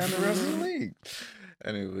Jordan and the rest of the league.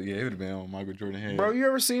 And it would have been on Michael Jordan head. Bro, you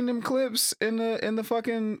ever seen them clips in the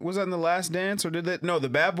fucking, was that in The Last Dance or did that? No, the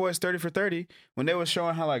Bad Boys 30 for 30 when they was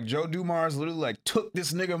showing how like Joe Dumars literally like took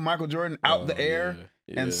this nigga Michael Jordan out the air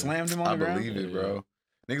and slammed him on the ground. I believe it, bro.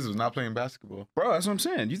 Niggas was not playing basketball. Bro, that's what I'm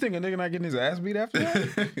saying. You think a nigga not getting his ass beat after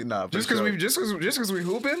that? Nah, just because we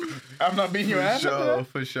hooping, I'm not beating your ass after that?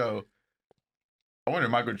 For sure. I wonder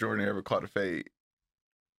if Michael Jordan ever caught a fade.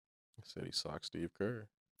 He said he socked Steve Kerr.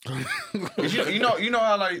 you know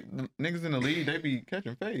how like the niggas in the league they be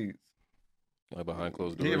catching fades like behind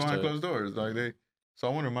closed doors. Yeah, behind closed doors. Like they. So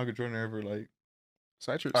I wonder if Michael Jordan ever like.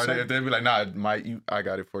 They'd be like, nah, Mike, I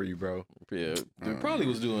got it for you, bro. Yeah, they probably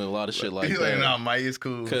was doing a lot of shit like that. He's like, nah, Mike, it's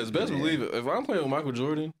cool. Because best believe it, if I'm playing with Michael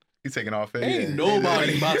Jordan, he's taking off fades. Ain't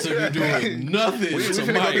nobody about to be doing nothing. We to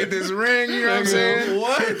finna Mike. go get this ring, you know what I'm saying?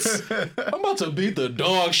 What? I'm about to beat the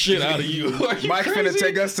dog shit out of you. You Mike crazy? finna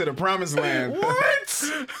take us to the promised land. What?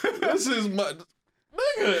 This is my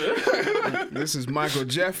nigga. This is Michael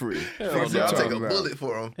Jeffrey. I'll take a bullet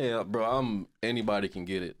for him. Yeah, bro, anybody can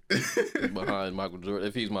get it behind Michael Jordan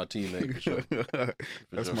if he's my teammate. For sure.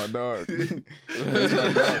 That's my dog. Come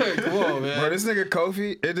on, man. Bro, this nigga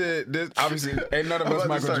Kofi, this obviously ain't none of us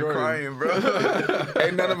Michael Jordan. Crying, bro.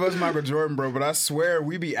 Ain't none of us Michael Jordan, bro. But I swear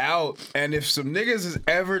we be out, and if some niggas is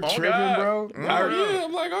ever tripping, God. bro,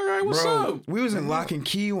 I'm like, all right, what's up? We was in Lock and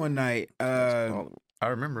Key one night. I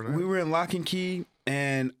remember that. We were in Lock and Key,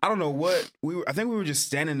 and I don't know what we were. I think we were just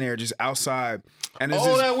standing there, just outside. And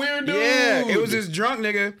that weird dude. Yeah, it was this drunk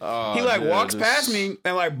nigga. He like walks past me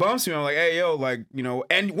and like bumps me. I'm like, hey yo, like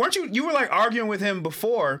And weren't you were like arguing with him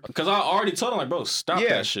before? Because I already told him like, bro, stop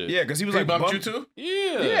that shit. Yeah, because he was He like bumped you too.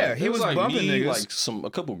 Yeah, he was like bumping me, niggas. like a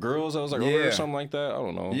couple girls. I was like, over or something like that. I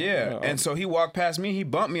don't know. Yeah, and so he walked past me. He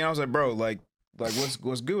bumped me. And I was like, bro, like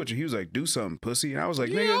what's good with you? He was like, do something, pussy. And I was like,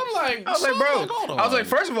 nigga. I was like, bro. I was like,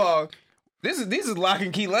 first of all, these is Lock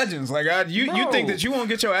and Key legends. Like, you think that you won't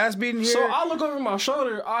get your ass beaten here? So I look over my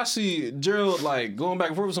shoulder. I see Gerald like going back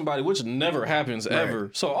and forth with somebody, which never happens ever.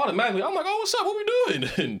 So automatically, I'm like, oh, what's up? What we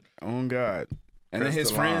doing? Oh God. And then his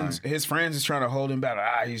friends is trying to hold him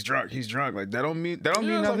back. He's drunk. Like that don't mean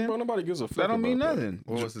nothing. Like, bro, nobody gives a fuck. That don't mean about nothing.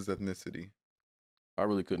 What was his ethnicity? I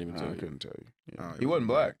really couldn't even tell you. I couldn't tell you. Yeah. Oh, he wasn't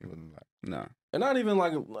black. He wasn't black. Nah. And not even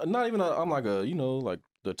I'm like a like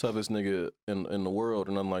the toughest nigga in the world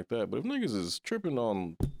or nothing like that. But if niggas is tripping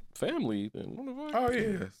on family, then what the fuck? Oh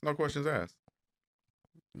yeah, no questions asked.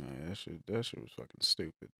 Nah, that shit was fucking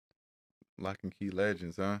stupid. Lock and Key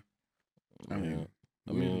legends, huh? I mean,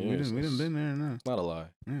 we didn't been there now. It's not a lie.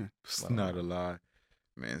 Yeah. It's not a lie.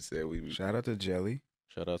 Man said we. Shout out to Jelly.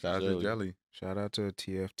 Shout out Shout out to to Jelly. Shout out to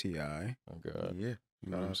TFTI. Oh God. Yeah.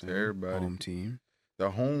 You know what I'm saying? Everybody. Home team. The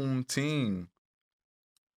home team.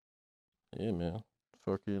 Yeah, man.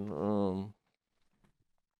 Fucking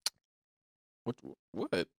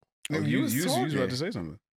what? No, you was about to say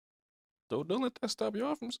something. Don't let that stop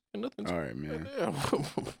y'all from saying nothing. All right, man.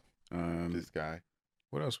 This guy.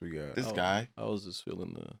 What else we got? This guy. I was just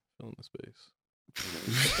feeling the space.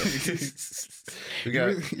 We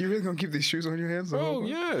got, you really gonna keep these shoes on your hands? Bro,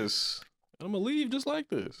 yes. I'm gonna leave just like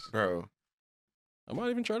this. bro. I might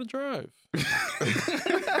even try to drive.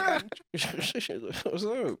 What's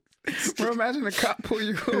up? Bro, imagine a cop pull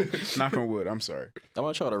you over. Knock on wood. I'm sorry. I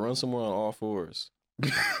might try to run somewhere on all fours.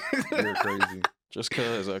 You're crazy. Just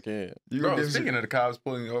cause I can. Bro, speaking of the cops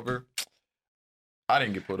pulling you over, I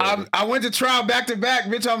didn't get pulled over. I went to trial back to back,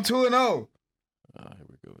 bitch. I'm 2-0. Here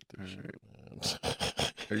we go with this shit,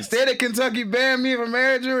 man. State of Kentucky banned me from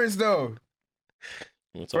air juries, though.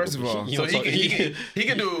 First of all, so he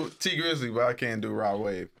can do T Grizzly, but I can't do Raw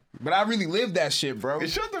Wave. But I really lived that shit, bro.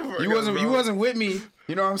 Shut the fuck up, You bro. wasn't with me.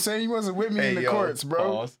 You know what I'm saying? You wasn't with me in the courts, bro.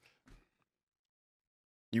 Pause.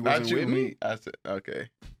 You wasn't with me. I said okay.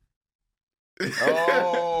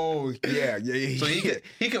 Oh, yeah. So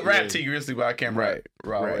he could rap T Grizzly, but I can't rap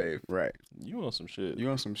Raw Wave. Right. You on some shit. You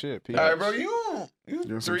on some shit, P. All right, bro.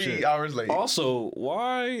 You 3 hours late. Also,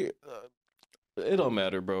 why? It don't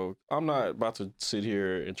matter, bro. I'm not about to sit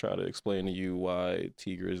here and try to explain to you why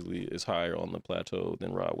T Grizzly is higher on the plateau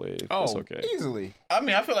than Rod Wave. Oh, that's okay. Easily. I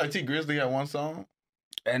mean, I feel like T Grizzly had one song,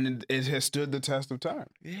 and it has stood the test of time.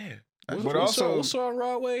 Yeah. But also, what song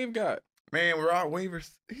Rod Wave got? Man, Rod Wave,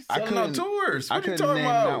 he's selling out tours. What are you talking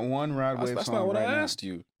about? Not one Rod Wave song. That's not what I now. asked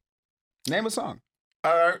you. Name a song.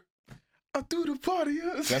 All right. I threw the party.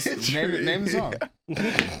 Name the song.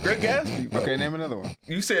 Great Gatsby. Bro. Okay, name another one.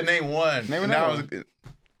 You said name one. Name another one.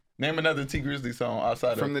 Name another T Grizzly song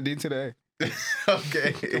outside From the D to the A.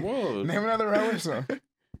 Okay. Come on. Name another Rod Wave song.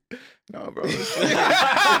 No, bro. Move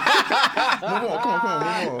on.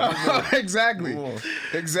 Come on. Exactly. Don't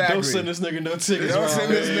send this nigga no tickets. Don't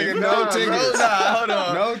send this nigga no tickets. Hold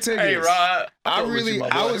on. No tickets. Hey, Rod. I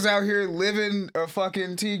was out here living a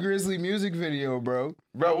fucking T Grizzly music video, bro.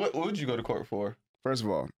 Bro, what would you go to court for? First of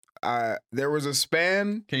all, there was a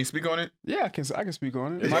span. Can you speak on it? Yeah, I can speak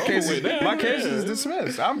on it. It's My case over is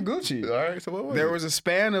dismissed. I'm Gucci. All right. So what was There it? was a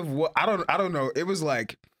span of what I don't know. It was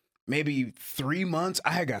like maybe 3 months.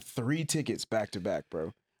 I had got 3 tickets back to back,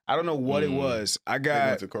 bro. I don't know what it was. I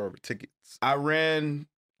got to court for tickets. I ran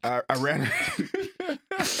I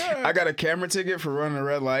got a camera ticket for running a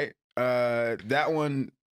red light. That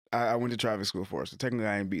one I went to traffic school for, so technically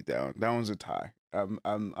I ain't beat that one. That one's a tie.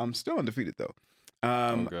 I'm still undefeated though.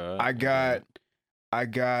 I got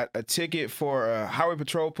a ticket for highway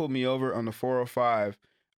patrol pulled me over on the 405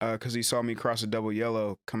 because he saw me cross a double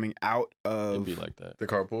yellow coming out of It'd be like that. The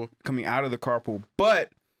carpool. Coming out of the carpool,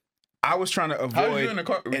 but I was trying to avoid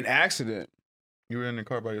an accident. You were in the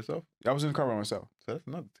car by yourself? I was in the car by myself. So that's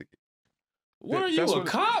another ticket. What are you, a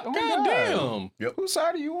cop? Oh, goddamn. Yep. Whose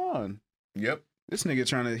side are you on? Yep. This nigga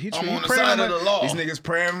trying to. I'm on the side of the law. These niggas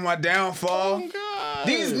praying for my downfall. Oh, God.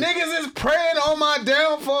 These niggas is praying on my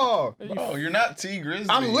downfall. Oh, you're not T Grizzly.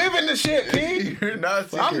 I'm living the shit, P. You're not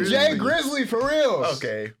T I'm Grizzly. Jay Grizzly for real.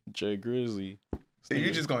 Okay. Jay Grizzly. So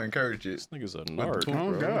you just gonna encourage it. This nigga's a With nerd. the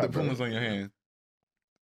Puma, Oh, God, with the bro. Pumas on your hand.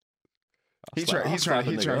 He's trying.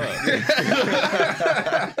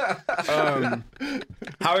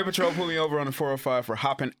 Highway patrol pulled me over on the 405 for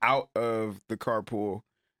hopping out of the carpool.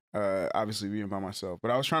 Obviously being by myself,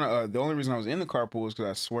 but I was trying to. The only reason I was in the carpool is because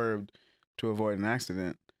I swerved to avoid an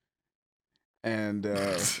accident, and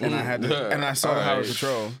I had to, and I saw the highway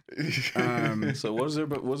patrol. So was it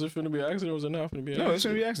finna be an accident or was it not finna be an accident? No, it's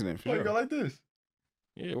gonna be an accident. For Why you sure. go like this?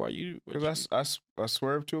 Yeah, why you? Because I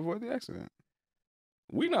swerved to avoid the accident.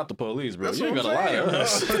 We not the police, bro. That's You ain't what gotta lie I'm to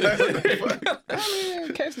us. saying. I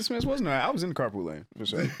mean, case dismissed wasn't I? I was in the carpool lane for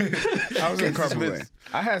sure. I was in the carpool lane.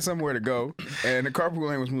 I had somewhere to go, and the carpool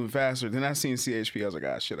lane was moving faster. Then I seen CHP. I was like,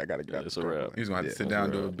 ah, shit, I gotta get out. It's the a carpool wrap. lane. He's gonna have to sit down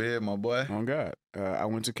and do a bid, my boy. Oh God, I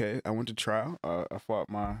went to trial. I fought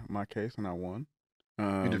my case and I won.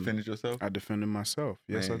 You defended yourself? I defended myself.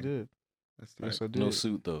 Yes, Man. I did. That's Yes, I did. No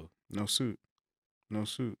suit though. No suit.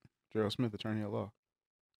 Gerald Smith, attorney at law.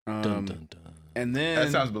 Dun dun dun. And then That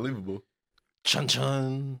sounds believable. Chun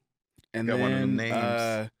chun. And Got then one of them names.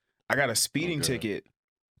 I got a speeding God. ticket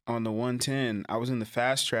on the 110. I was in the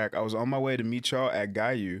fast track. I was on my way to meet y'all at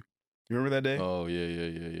Gayu. You remember that day? Oh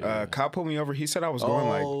yeah. Cop pulled me over. He said I was going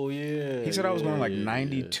like. Oh yeah. He said I was going like yeah.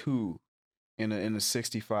 92 in a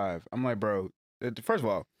 65. I'm like, bro. First of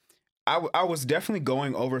all, I was definitely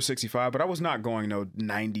going over 65, but I was not going no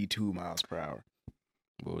 92 miles per hour.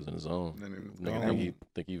 What was in his zone? Nigga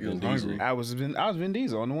Think he he was Vin Diesel. hungry. I was Vin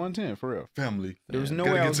Diesel on the 110 for real. Family. There was no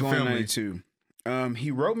Gotta way I get was to going family. 92.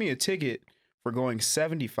 He wrote me a ticket for going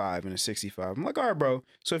 75 in a 65. I'm like, all right, bro.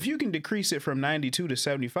 So if you can decrease it from 92 to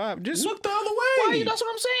 75, just Look the other why? way. That's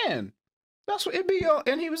what I'm saying. That's what it be.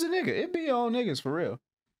 And he was a nigga. It be all niggas for real.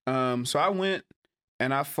 So I went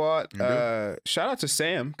and I fought. Shout out to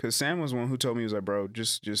Sam, because Sam was the one who told me, he was like, bro,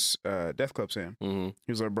 just Death Club Sam. Mm-hmm.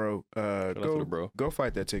 He was like, bro, Shout out to the bro. go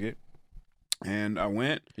fight that ticket. And I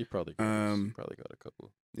went. He probably got a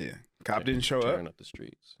couple. Yeah, cop didn't show up. Tearing up the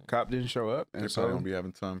streets. Cop didn't show up, They and probably so gonna be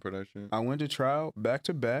having time for that shit. I went to trial back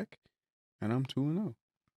to back, and I'm 2-0. Bro,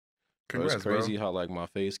 Congrats, it's crazy how like my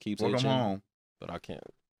face keeps Welcome itching, home. but I can't.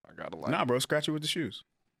 I gotta like. Nah, bro, scratch it with the shoes.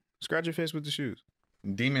 Scratch your face with the shoes.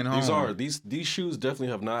 Demon home. These shoes definitely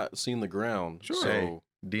have not seen the ground. Sure. So Hey,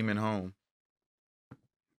 Demon home.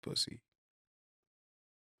 Pussy.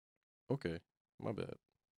 okay, my bad.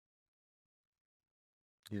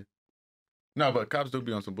 No, but cops do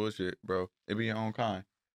be on some bullshit, bro. It be your own kind.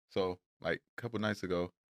 So, like, a couple nights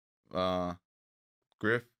ago,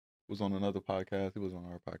 Griff was on another podcast. He was on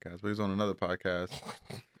our podcast, but he was on another podcast.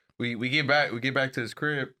 we get back to his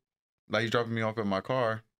crib. Like, he's dropping me off at my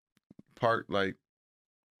car, parked like,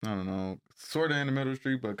 I don't know, sort of in the middle of the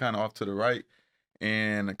street, but kind of off to the right.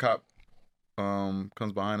 And the cop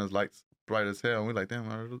comes behind us, lights bright as hell. And we like, damn,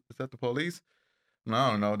 is that the police? No,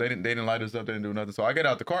 I don't know. They didn't light us up. They didn't do nothing. So I get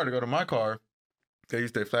out the car to go to my car. They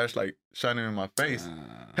used their flashlight shining in my face,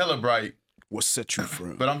 hella bright. What set you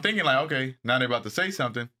free? But I'm thinking like, okay, now they're about to say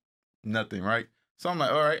something. Nothing, right? So I'm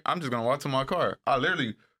like, all right, I'm just gonna walk to my car. I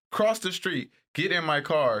literally cross the street, get in my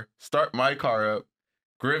car, start my car up.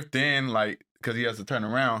 Griff then, like, because he has to turn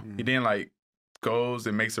around, he then like goes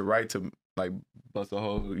and makes a right to like bust a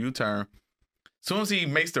whole U-turn. As soon as he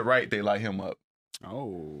makes the right, they light him up.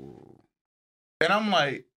 Oh. And I'm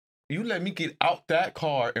like, you let me get out that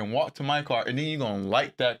car and walk to my car, and then you gonna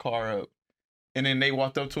light that car up. And then they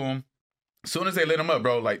walked up to him. As soon as they lit him up,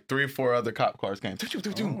 bro, like 3 or 4 other cop cars came.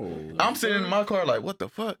 Oh, I'm sitting in my car like, what the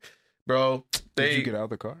fuck? Bro, Did you get out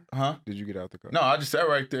the car? Huh? Did you get out the car? No, I just sat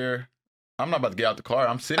right there. I'm not about to get out the car.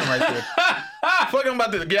 I'm sitting right there. Fuck, I'm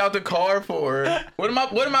about to get out the car for? What am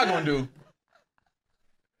I gonna do?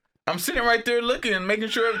 I'm sitting right there looking, making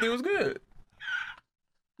sure everything was good.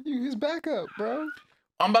 You his backup, bro.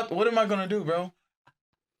 What am I gonna do, bro?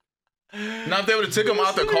 Now if they would have took him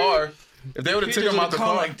out the car. If they would have took him out the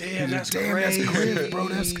car, like, damn, that's crazy, bro.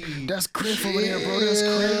 That's Griff over there, bro. That's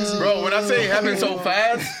crazy, bro. When I say it happened so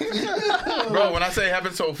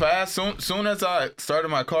fast, soon as I started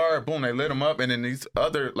my car, boom, they lit him up, and then these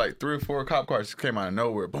other like 3 or 4 cop cars came out of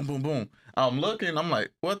nowhere, boom, boom, boom. I'm looking, I'm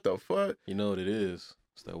like, what the fuck? You know what it is?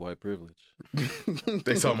 It's that white privilege.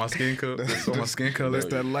 They saw my skin color. That's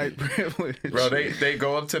that light privilege, bro. They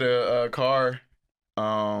go up to the car.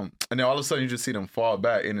 And then all of a sudden you just see them fall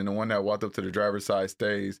back, and then the one that walked up to the driver's side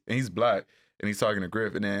stays, and he's black, and he's talking to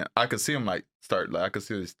Griff, and then I could see him I could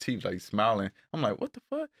see his teeth like smiling. I'm like, what the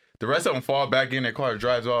fuck? The rest of them fall back in their car,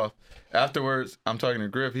 drives off. Afterwards, I'm talking to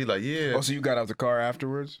Griff. He's like, yeah. Oh, so you got out the car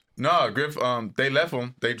afterwards? No, Griff. They left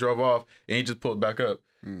him. They drove off, and he just pulled back up.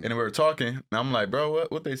 And then we were talking, and I'm like, bro,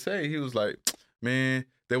 what they say? He was like, man,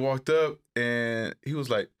 they walked up, and he was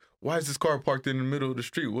like, why is this car parked in the middle of the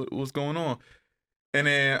street? What's going on? And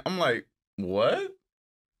then I'm like, what?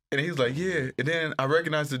 And he's like, yeah. And then I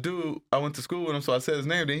recognized the dude. I went to school with him, so I said his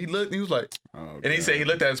name. Then he looked, and he was like, and he said he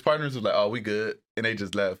looked at his partners and was like, oh, we good. And they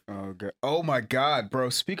just left. Oh, God. Oh my God, bro.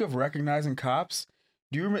 Speak of recognizing cops.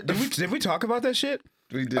 Do you remember? Did we talk about that shit?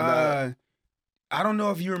 We did not. I don't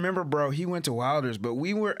know if you remember, bro. He went to Wilder's, but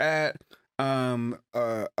we were at a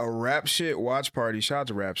rap shit watch party. Shout out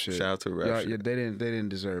to rap shit. Shout out to rap shit. Yeah, they didn't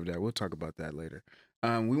deserve that. We'll talk about that later.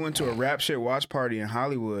 We went to a rap shit watch party in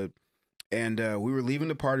Hollywood, and we were leaving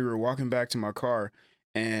the party. We were walking back to my car,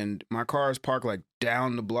 and my car is parked like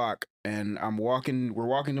down the block. And we're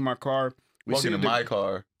walking to my car. Walking to my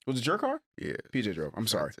car. Was it your car? Yeah. PJ drove. I'm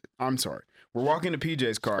sorry. We're walking to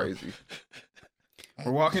PJ's car.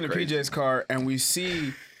 We're walking to PJ's car, and we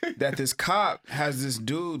see that this cop has this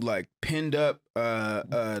dude like pinned up,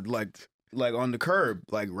 like on the curb,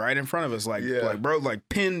 like right in front of us, like bro, like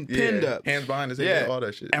pinned up, hands behind his head, all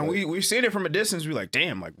that shit. And we seen it from a distance. We like,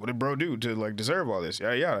 damn, like what did bro do to like deserve all this?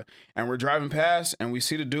 Yeah. And we're driving past, and we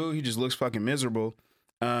see the dude. He just looks fucking miserable.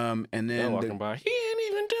 And then walking by, he ain't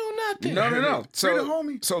even do nothing. No.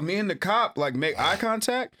 So me and the cop like make eye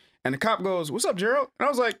contact, and the cop goes, "What's up, Gerald?" And I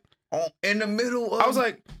was like, in the middle of... I was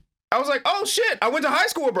like, oh shit. I went to high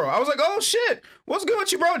school, bro. I was like, oh shit. What's good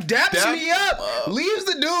with you, bro? Daps me up. Leaves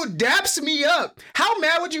the dude, daps me up. How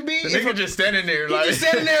mad would you be if nigga just standing there like... just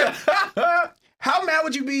standing there. How mad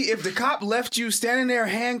would you be if the cop left you standing there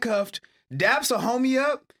handcuffed, daps a homie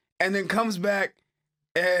up, and then comes back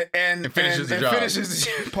and finishes the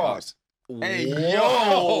job. Pause. Hey,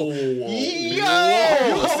 yo, you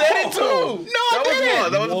said it too. No, I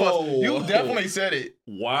didn't. That was pause. You definitely said it.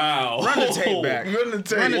 Wow. Run the tape back. Run the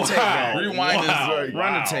tape back. Rewind this.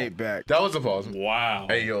 Run the tape back. That was a pause. Wow.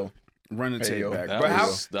 Hey, yo. Run the tape back. But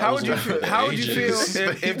how would you feel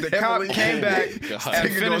if the cop came back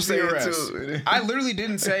and finished the arrest? I literally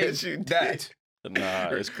didn't say that.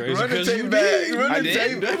 Nah, it's crazy. Run the tape back. Run the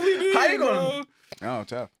tape back. How you gonna? Oh,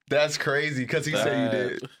 tough. That's crazy because he said you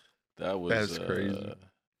did. That's crazy.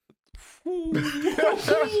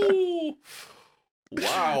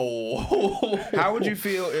 Wow. How would you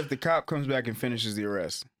feel if the cop comes back and finishes the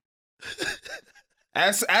arrest?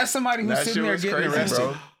 As somebody who's sitting there getting arrested,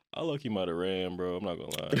 bro. I look, he might have ran, bro. I'm not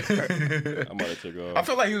gonna lie. I might have took off. I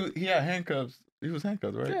feel like he had handcuffs. He was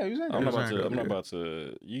handcuffed, right? Yeah, he was handcuffed. I'm not about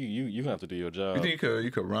to. You have to do your job. You think you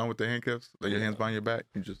could run with the handcuffs? Like your hands behind your back?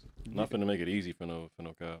 You just not finna make it easy for no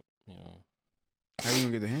cop. You know. How you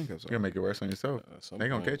gonna get the handcuffs? You're gonna make it worse on yourself. They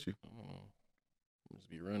gonna catch you. Just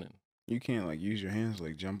be running. You can't like use your hands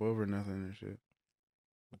like jump over nothing and shit.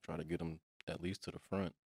 I try to get them at least to the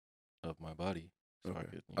front of my body. So I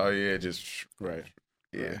could, just right.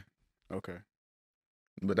 Yeah. Right. Okay.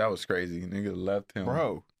 But that was crazy. Nigga left him,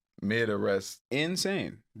 bro, mid arrest.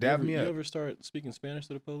 Insane. Dab me up. You ever start speaking Spanish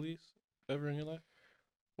to the police ever in your life?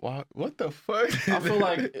 What the fuck? I feel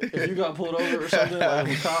like if you got pulled over or something, like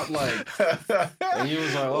a cop, like, and you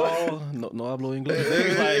was like, "Oh, no hablo inglés," they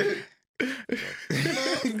was like,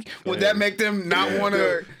 would that make them not want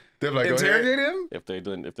to like, interrogate him? If they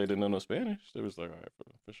didn't know no Spanish, they was like, "All right,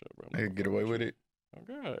 for sure, bro." They could get away with it. Oh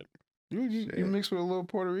God. You mixed with a little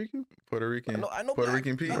Puerto Rican? Puerto Rican. I know Puerto black.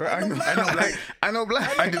 Rican people. I know black. I know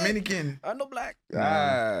black. I'm Dominican. I know black.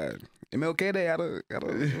 MLK Day. I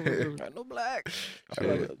know black.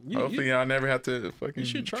 Hopefully y'all never have to fucking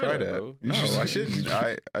should try that. bro. No, I shouldn't.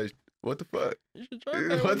 I what the fuck? You should try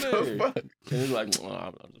that. What the fuck? And he's like, I'm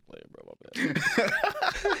just playing, bro.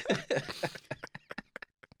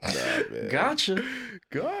 My bad. Gotcha.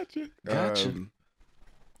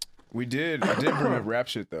 I did bring up rap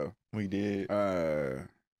shit though. We did.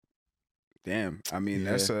 Damn. I mean,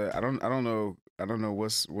 that's I don't know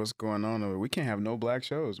what's going on over. We can't have no black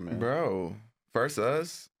shows, man. Bro. First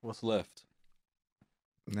us. What's left?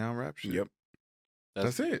 Now rap shit. Yep.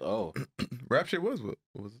 That's it. Oh. Rap shit was the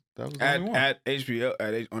only one. At HBO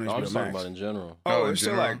on HBO I'm just Max. talking about in general. Oh, in it's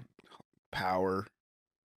still general? like Power.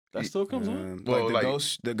 That still comes on? Well, like the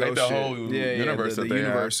ghost the shit. whole universe the that they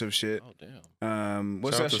universe of shit. Oh damn.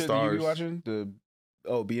 What's Shout out that to shit that you be Stars. watching?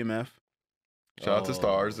 BMF. Shout out to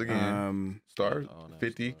Stars again. Stars Oh, no,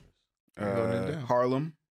 50. Stars. Holding it down.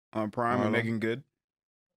 Harlem on Prime Harlem. and Megan Good.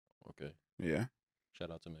 Okay. Yeah.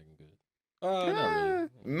 Shout out to Megan Good. Not really.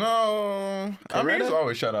 No. I mean, it's Coretta?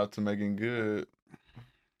 always shout out to Megan Good.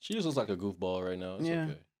 She just looks like a goofball right now. It's Yeah.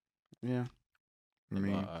 okay. Yeah. I In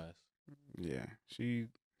mean, my eyes. Yeah. She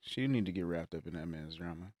need to get wrapped up in that man's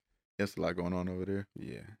drama. there's a lot going on over there.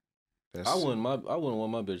 Yeah. I wouldn't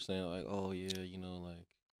want my bitch saying like, oh yeah, like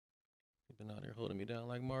you've been out here holding me down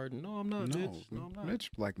like Martin. No, I'm not, bitch. No, I'm not. Mitch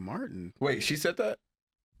like Martin. Wait, she said that?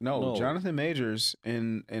 No, No. Jonathan Majors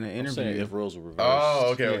in an I'm interview. saying if roles were reversed.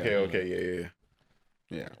 Oh, okay. Yeah.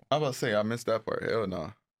 Yeah. I was about to say, I missed that part. Hell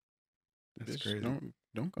no. That's Bitch, crazy.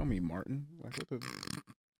 Don't call me Martin. Like what the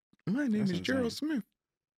My name That's is Gerald insane. Smith.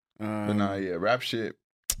 But nah, yeah, rap shit,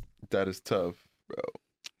 that is tough, bro.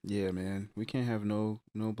 Yeah, man. We can't have no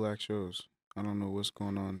black shows. I don't know what's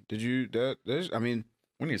going on. Did you I mean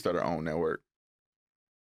We need to start our own network.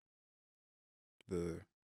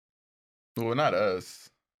 Well, not us,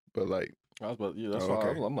 but like, I was about, yeah, that's Oh, why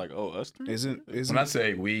okay. I'm like, oh, us three. isn't when I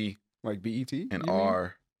say we like BET and you mean?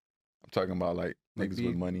 R, I'm talking about like Like niggas B-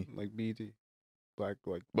 with money. like BET, black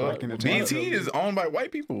But black BET entertainment. is owned by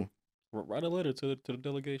white people. Write a letter to the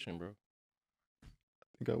delegation, bro. I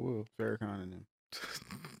think I will. Farrakhan and them.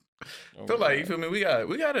 Oh Feel my like, you God. feel me?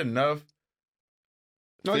 We got enough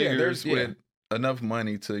Oh, yeah, figures there's- yeah. with enough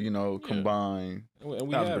money to, Yeah. combine, And we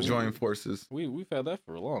 1,000%. have join forces. we've had that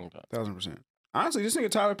for a long time. 1,000%. Honestly, this nigga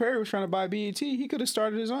Tyler Perry was trying to buy BET. He could have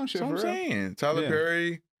started his own shit. That's what For I'm real. saying. Tyler Yeah.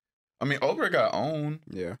 Perry. I mean, Oprah got owned.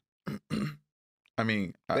 Yeah. I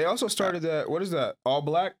mean, They also started that. What is that? All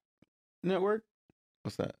Black Network.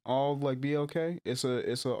 what's that? All like BLK. It's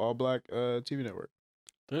a all black TV network.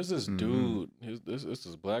 There's this Mhm. dude. It's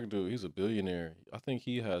this black dude. He's a billionaire. I think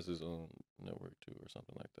he has his own network too, or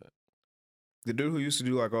something like that. The dude who used to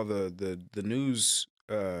do like all the news.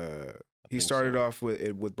 He think started so. off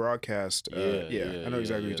with broadcast. I know exactly what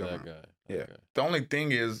you're talking that about. guy. Yeah. That guy. The only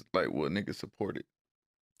thing is, like, what niggas supported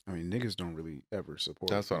I mean, niggas don't really ever support.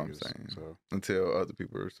 That's what I'm niggas, saying. So until other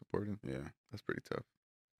people are supporting. yeah, That's pretty tough.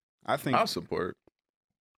 I think I'll support.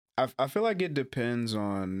 I feel like it depends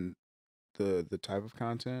on the type of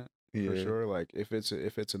content for sure. Like if it's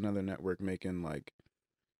another network making like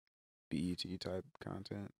BET type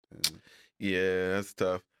content, then Yeah, that's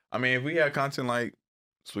tough. I mean, if we had content like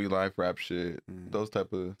Sweet Life, rap shit, those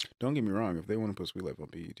type of. don't get me wrong. If they want to put Sweet Life on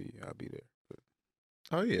BET, I'll be there. But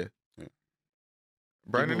Oh yeah. Yeah.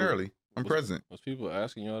 Bright and People- early. I'm present. Was people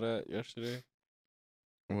asking y'all that yesterday?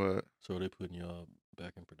 What? So are they putting y'all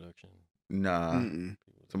back in production? Nah. mm-mm.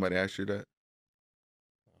 People was Somebody asked you that?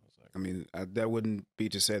 I was like, I mean, that wouldn't be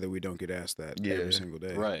to say that we don't get asked that Yeah. every single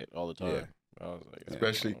day. right, all the time. Yeah. I was like,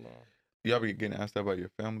 Especially- I don't know. Y'all be getting asked that by your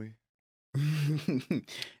family?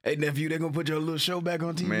 Hey nephew, they gonna put your little show back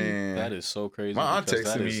on TV. Man. That is so crazy. My aunt because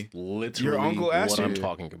texted that is me. literally Your uncle asked what I'm you?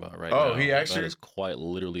 talking about right Oh, now. he asked That you? is quite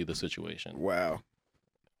literally the situation. Wow,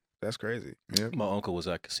 that's crazy. Yep. My uncle was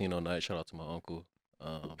at casino night. Shout out to my uncle.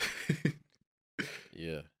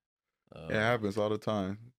 Yeah. It happens all the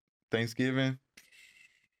time. Thanksgiving.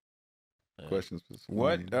 questions.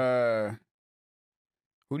 What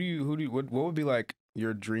what would be like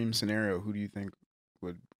your dream scenario? Who do you think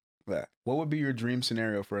would that? What would be your dream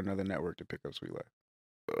scenario for another network to pick up Sweet Life?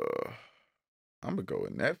 I'm gonna go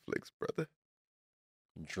with Netflix, brother.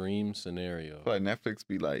 Dream scenario. I feel like Netflix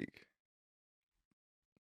be like,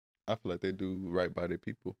 I feel like they do right by their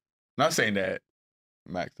people. Not saying that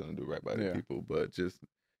Max don't do right by their people, but just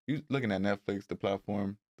you looking at Netflix, the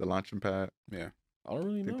platform, the launching pad. Yeah, I don't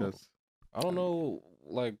really know. I don't know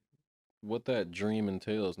like what that dream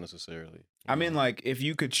entails necessarily. I mean, like if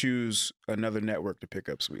you could choose another network to pick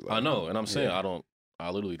up Sweet Life. I know, and I'm saying I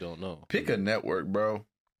literally don't know. Pick a network, bro.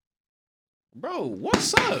 Bro,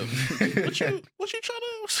 what's up? what you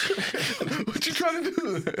trying to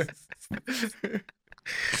do?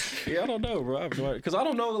 Yeah, I don't know, bro. Because I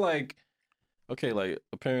don't know, like, okay, like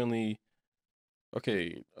apparently,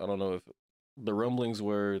 okay, I don't know if the rumblings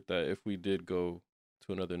were that if we did go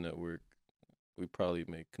to another network, we'd probably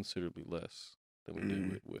make considerably less than we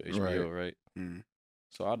did with HBO, right?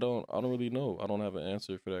 So I don't really know. I don't have an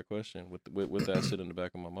answer for that question with that sitting in the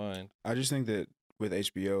back of my mind. I just think that with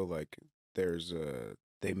HBO, like, there's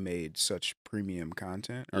they made such premium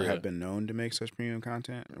content or have been known to make such premium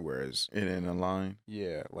content, whereas it ain't a line.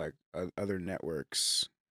 Yeah, like other networks.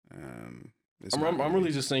 I'm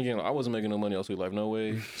really just thinking I wasn't making no money on Sweet Life, no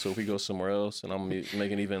way. So if we go somewhere else and I'm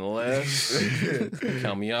making even less,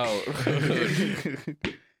 count me out.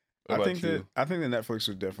 I think that Netflix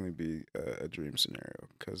would definitely be a dream scenario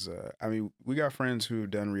because I mean we got friends who have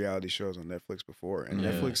done reality shows on Netflix before, and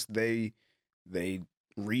Netflix they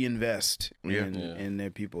reinvest in their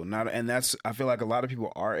people. I feel like a lot of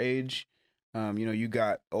people our age, you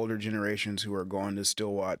got older generations who are going to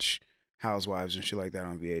still watch Housewives and shit like that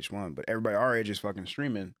on VH1, but everybody our age is fucking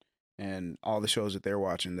streaming, and all the shows that they're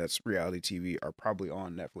watching that's reality TV are probably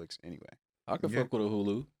on Netflix anyway. I could fuck with a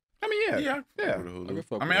Hulu. I mean, yeah. I can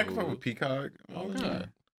fuck with Peacock. Oh God,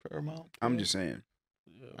 Paramount. I'm just saying.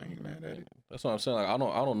 I ain't mad at it. That's what I'm saying. Like I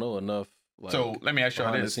don't know enough. Like, so let me ask y'all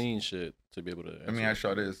behind this: the scenes shit to be able to. Let me ask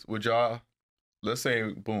y'all this: would y'all, let's say,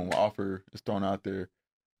 boom, offer is thrown out there,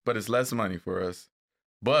 but it's less money for us,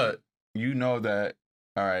 but you know that,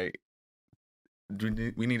 all right,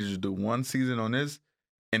 we need to just do one season on this,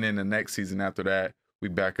 and then the next season after that, we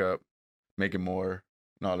back up, make it more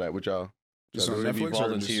and all that. Would y'all? Just on Netflix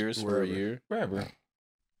volunteers for a year? Wherever.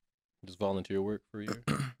 Just volunteer work for a year?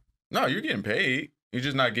 No, you're getting paid. You're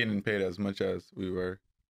just not getting paid as much as we were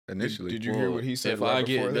initially. Did you hear what he said?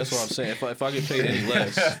 That's what I'm saying. If I get paid any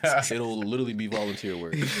less, it'll literally be volunteer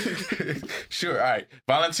work. Sure, all right.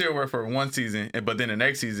 Volunteer work for one season, but then the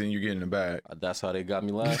next season you're getting the bag. That's how they got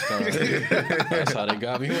me last time. That's how they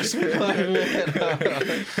got me with Sweet Life,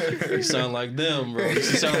 man. You sound like them, bro. You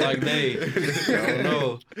sound like they. I don't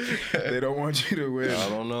know. They don't want you to win. I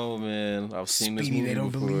don't know, man. I've seen this movie They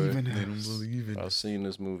don't before. believe in us. They don't believe in us. I've seen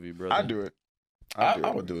this movie, brother. I'd do it.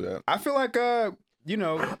 I would do that. I feel like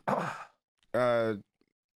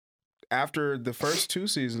after the first 2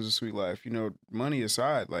 seasons of Sweet Life, money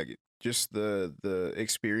aside, like just the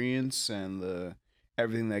experience and the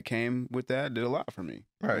everything that came with that did a lot for me.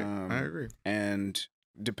 Right, I agree. And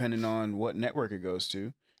depending on what network it goes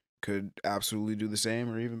to, could absolutely do the same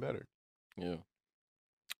or even better. Yeah,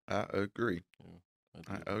 I agree.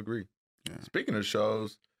 Yeah, I agree. Yeah. Speaking of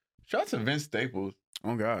shows, shout out to Vince Staples.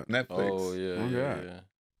 Oh God, Netflix. Oh yeah, yeah.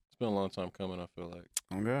 It's been a long time coming. I feel like.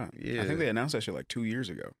 Oh God, yeah. I think they announced that shit like 2 years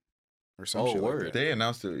ago, or some shit word. like that. They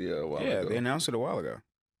announced it a while ago. Yeah, they announced it a while ago.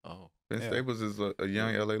 Oh, Vince Staples is a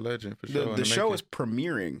young LA legend for sure. The show is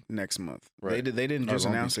premiering next month. Right. They didn't just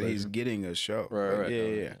announce that he's getting a show. Right.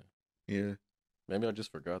 Yeah. Maybe I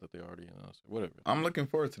just forgot that they already announced it. Whatever. I'm looking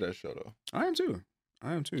forward to that show though. I am too.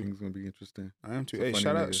 I think it's gonna be interesting. I am too. Hey,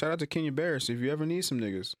 shout out to Kenya Barris. If you ever need some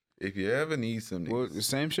niggas. Well, the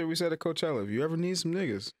same shit we said at Coachella. If you ever need some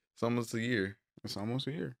niggas. It's almost a year. It's almost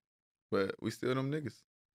a year. But we still them niggas.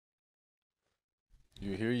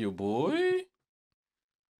 You hear your boy?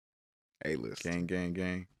 A-list.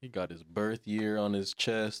 Gang. He got his birth year on his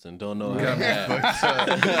chest and don't know how to act.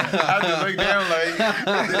 I just look down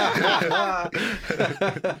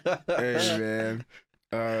like. Hey, man.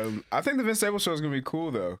 I think the Vince Staples show is gonna be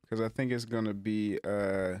cool though, because I think it's gonna be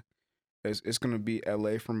it's gonna be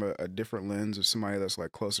LA from a different lens of somebody that's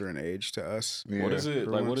like closer in age to us. Yeah. What is it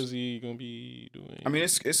like? What is he gonna be doing? I mean,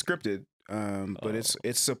 it's scripted, but it's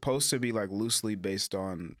supposed to be like loosely based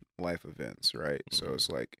on life events, right? Mm-hmm. So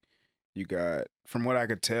it's like you got, from what I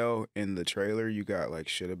could tell in the trailer, you got like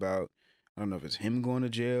shit about, I don't know if it's him going to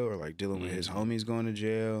jail or like dealing with his homies going to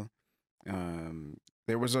jail.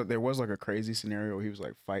 There was like a crazy scenario where he was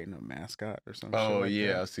like fighting a mascot or something. Oh like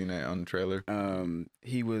yeah, that. I seen that on the trailer.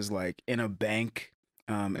 He was like in a bank.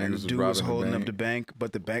 And he the was dude was robbing the holding up bank. the bank,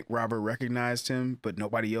 but the bank robber recognized him, but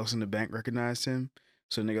nobody else in the bank recognized him.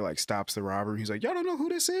 So nigga like stops the robber. He's like, y'all don't know who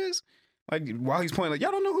this is? Like while he's pointing, like,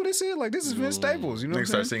 y'all don't know who this is? Like, this is Vince Staples. You know what I'm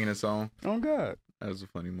Start saying? singing a song. Oh God, That was a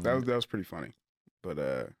funny moment. that was pretty funny. But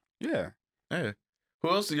yeah. Yeah. Who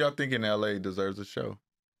else do y'all think in LA deserves a show?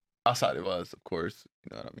 Outside of us, of course. You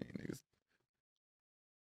know what I mean?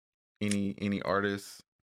 Niggas. Any artists?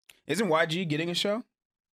 Isn't YG getting a show?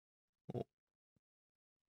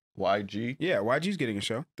 YG? Yeah, YG's getting a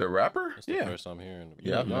show. The rapper? That's the first I'm hearing.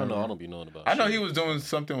 Yeah, I don't be knowing about. I know shit. he was doing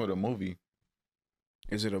something with a movie.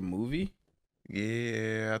 Is it a movie?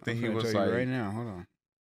 Yeah, I think he I'm was tell like you right now. Hold on.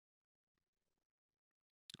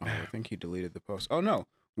 Oh, I think he deleted the post. Oh no.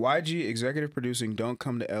 YG executive producing Don't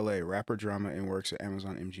Come to LA, rapper drama and works at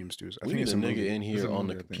Amazon MGM Studios. I We think need it's a nigga movie. in It's here a on movie,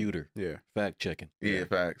 the I think. computer. Yeah. Fact checking. Yeah,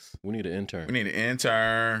 facts. We need an intern. We need an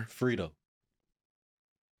intern. Frito.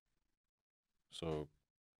 So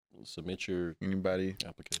submit your Anybody?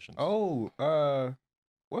 applications. Oh,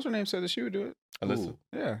 what's her name said that she would do it? Alyssa. Ooh.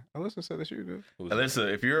 Yeah, Alyssa said that she would do it. Who was that?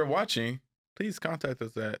 Alyssa, if you're watching, please contact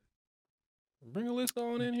us at Bring a list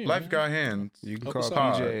on in here. Life man. Got Hands. You can Help call us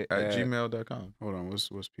out. PJ at gmail.com. Hold on, what's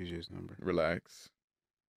PJ's number? Relax.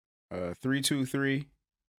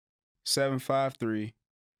 323-753-9436.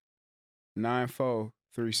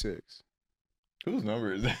 Whose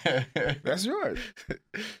number is that? That's yours.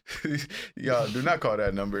 Y'all, do not call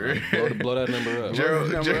that number. Blow that number up. Gerald,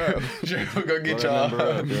 Blow that number up. Gerald, go get Blow that number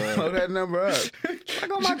y'all. up, bro. Blow that number up. Like,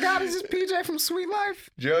 oh my God, is this PJ from Sweet Life?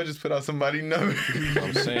 Gerald just put out somebody's number.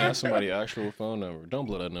 I'm saying that's somebody's actual phone number. Don't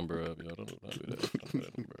blow that number up, yo. Don't do that. Don't blow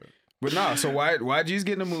that number up. But no, so YG's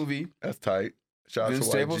getting a movie. That's tight. Shout out Vince to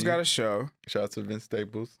Staples YG. got a show. Shout out to Vince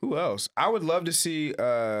Staples. Who else? I would love to see.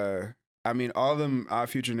 I mean, all them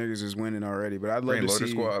Odd Future niggas is winning already, but I'd love Bring to Loader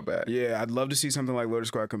see. Squad back. Yeah, I'd love to see something like Loader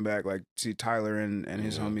Squad come back, like see Tyler and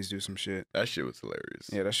his Yeah. homies do some shit. That shit was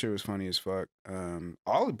hilarious. Yeah, that shit was funny as fuck. Bro,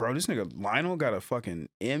 this nigga Lionel got a fucking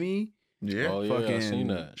Emmy. Yeah. Oh yeah, I fucking- seen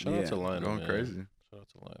that. Shout out yeah. to Lionel. Going man. crazy. Shout out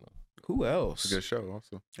to Lionel. Who else? It's a good show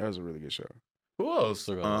also. That was a really good show. Who else?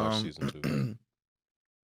 Still gotta watch season 2.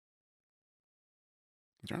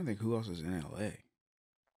 I'm trying to think who else is in LA.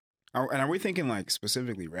 Are we thinking like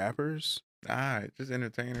specifically rappers? Just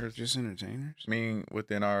entertainers. Just entertainers? I mean,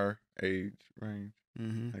 within our age range,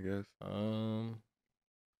 Mm-hmm. I guess.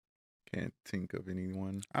 Can't think of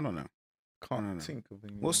anyone. I don't know. Can't think of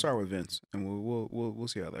anyone. We'll start with Vince, and we'll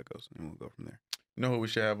see how that goes, and we'll go from there. You know who we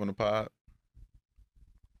should have on the pod?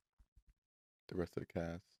 The rest of the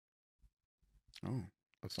cast. Oh,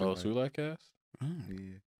 Sweet Life Cast? oh. Yeah.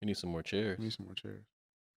 We need some more chairs. We need some more chairs.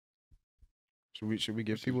 Should we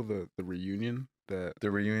give people the reunion The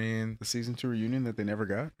reunion the season 2 reunion that they never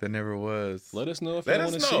got? that never was. Let us know if Let you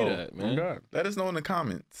us want to see know. that, man. Oh God, Let us know in the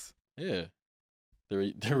comments. Yeah.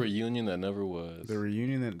 The reunion that never was. the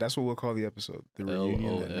reunion that's what we'll call the episode. The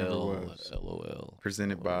reunion that never was. LOL.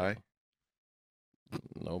 Presented by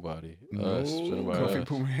Nobody. No. Us. Presented by Kofi us.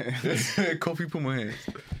 PumaHands. Kofi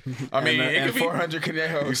PumaHands. I mean, it and could be 400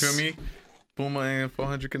 Canejos. You feel me? Puma and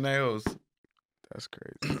 400 Canejos. That's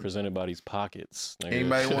crazy. Presented by these pockets. nigga.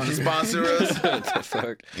 Anybody want to sponsor us? What the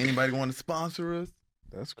fuck? Anybody want to sponsor us?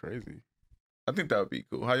 That's crazy. I think that would be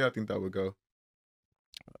cool. How y'all think that would go?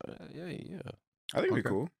 Yeah. I think it'd be Okay.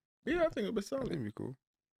 cool. Yeah, I think it'd be I think solid. it'd be cool.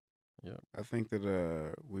 Yeah. I think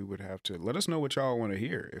that we would have to let us know what y'all want to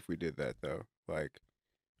hear if we did that though. Like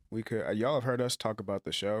we could y'all have heard us talk about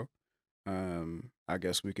the show. I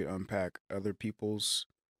guess we could unpack other people's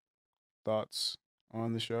thoughts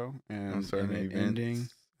on the show and On certain and it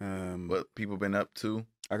events. ending. What people been up to?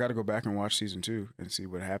 I got to go back and watch season 2 and see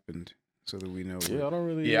what happened so that we know. Yeah, I don't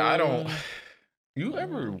really. Yeah, I don't. You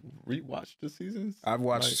ever rewatch the seasons? I've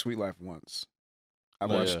watched Like, Sweet Life once.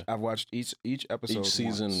 I've Oh, watched. yeah. I've watched each episode. Each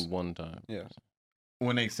season once. one time. Yeah.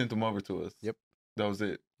 when they sent them over to us. Yep. That was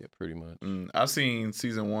it. Yeah, pretty much. I've seen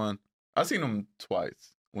season 1. I've seen them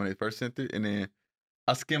twice when they first sent it, and then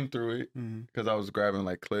I skimmed through it Mhm. because I was grabbing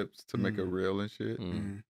like clips to make a Mhm. reel and shit. Mm.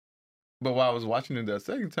 Mhm. But while I was watching it that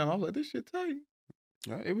second time, I was like, "This shit tight."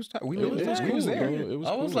 Yeah, it was. We It knew was it was. cool, We was there. bro. It was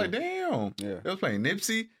I was cool. like, "Damn!" Yeah. It was playing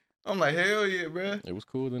Nipsey. I'm like, "Hell yeah, bruh." It was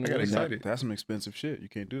cool. Then I got it wasn't. excited. That's some expensive shit. You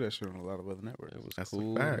can't do that shit on a lot of other networks. It was That's a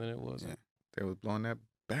cool. fact. Then it wasn't. They was blowing that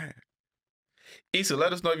back. Issa,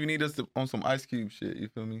 let us know if you need us on some Ice Cube shit. You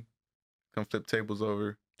feel me? Come flip tables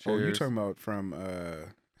over. Oh, you chairs. talking about from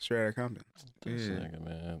Straight Outta Compton? This Yeah. nigga,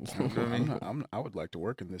 man. You feel me? I would like to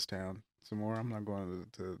work in this town some more. I'm not going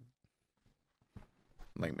to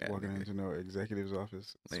Like, man, walking nigga. into no executive's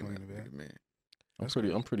office. Like, swinging man, the bat. nigga, man.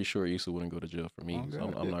 I'm pretty sure Issa wouldn't go to jail for me.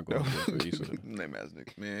 So I'm not going to jail for Issa. Name ass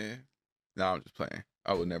nigga, man. No, I'm just playing.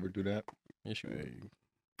 I would never do that. Yes, you would.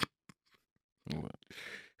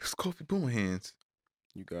 It's Kofi PumaHands.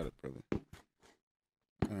 You got it, brother.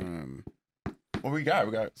 What we got?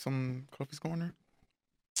 We got some Kofi's corner.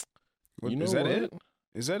 What, is that it?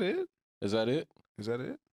 Is that it? Is that it? Is that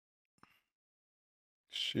it?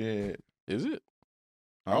 Shit. Is it?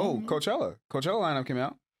 Oh, Coachella. Coachella lineup came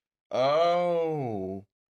out. Oh.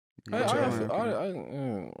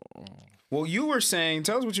 Well, you were saying.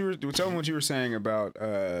 Tell them what you were saying about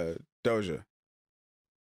Doja.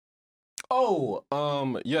 Oh,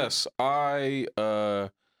 yes. I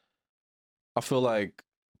feel like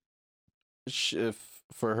if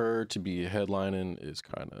for her to be headlining is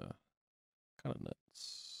kind of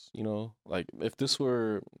nuts. You know, like if this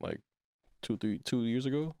were like 2 years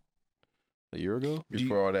ago, a year ago,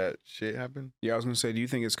 before all that shit happened. Yeah, I was gonna say, do you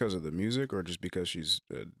think it's because of the music or just because she's?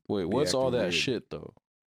 Wait, what's all that shit though?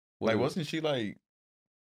 Like, wasn't she like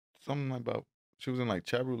something about she was in like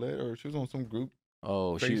chat roulette or she was on some group?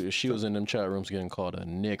 Oh, she was in them chat rooms getting called a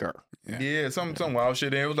nigger. Yeah, some wild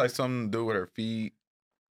shit. And it was like something to do with her feet.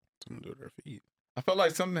 Something to do with her feet. I felt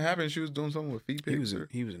like something happened. She was doing something with feet pics.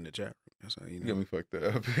 He was in the chat room. That's how you know. Got me fucked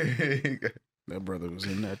up. That brother was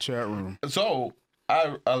in that chat room. So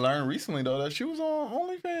I learned recently though that she was on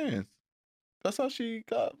OnlyFans. That's how she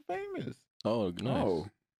got famous. Oh, nice. Oh.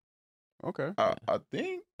 Okay. I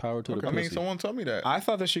think. Power to the I mean, someone told me that. I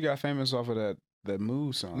thought that she got famous off of that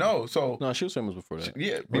Move song. No, she was famous before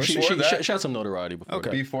that. She had some notoriety before. Okay.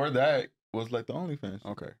 That. Before that was like the OnlyFans.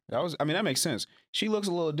 Okay. That makes sense. She looks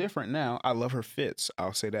a little different now. I love her fits.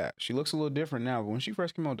 I'll say that. She looks a little different now. But when she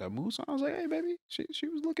first came out with that Move song, I was like, hey, baby. She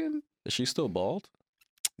was looking. Is she still bald?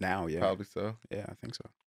 Now, yeah. Probably so. Yeah, I think so.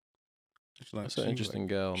 That's an interesting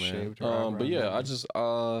gal, man. But yeah,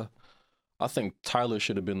 I think Tyler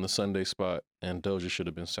should have been the Sunday spot and Doja should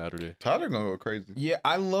have been Saturday. Tyler gonna go crazy. Yeah,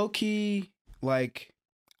 I low key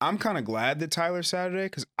I'm kind of glad that Tyler's Saturday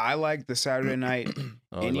because I like the Saturday night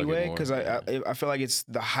anyway because I feel like it's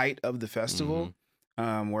the height of the festival.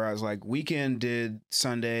 Mm-hmm. Whereas like Weeknd did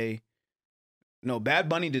Sunday. No, Bad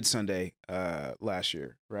Bunny did Sunday last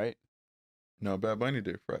year, right? No, Bad Bunny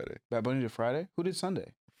did Friday. Bad Bunny did Friday? Who did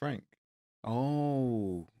Sunday? Frank.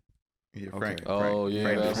 Oh. Yeah, Frank. Okay. Oh, Frank, yeah,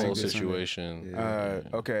 Frank that whole situation.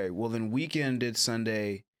 Okay, well then Weeknd did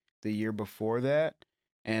Sunday the year before that.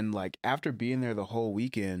 And like after being there the whole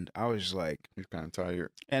weekend, I was just like, he's kind of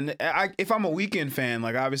tired. And if I'm a Weeknd fan,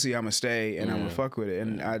 like obviously I'm gonna stay and I'm gonna fuck with it.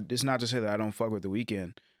 And it's not to say that I don't fuck with the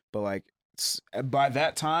Weeknd, but like by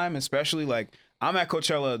that time, especially like I'm at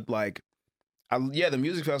Coachella, like the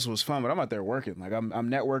music festival was fun, but I'm out there working. Like I'm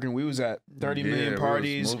networking. We was at 30 million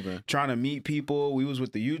parties, trying to meet people. We was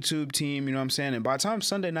with the YouTube team, you know what I'm saying? And by the time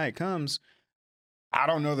Sunday night comes, I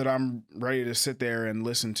don't know that I'm ready to sit there and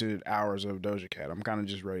listen to hours of Doja Cat. I'm kind of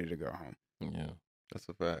just ready to go home. Yeah. That's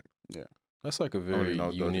a fact. Yeah. That's like a very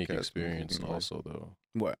unique experience also, though.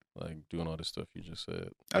 What? Like doing all this stuff you just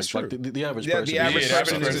said. That's true. Like the average person. The average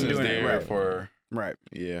person isn't doing it right. For... Right.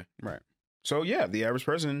 Yeah. Right. So, yeah, the average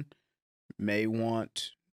person may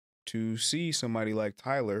want to see somebody like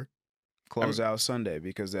Tyler close out Sunday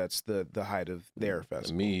because that's the height of their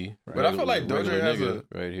festival. Me. Right? But I feel like Doja has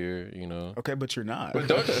right here, you know. Okay, but you're not. But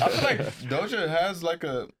I feel like Doja has like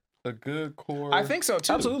a good core. I think so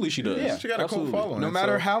too. Absolutely she does. Yeah. She got a cool following. No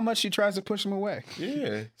matter how much she tries to push them away.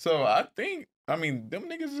 Yeah. So I mean, them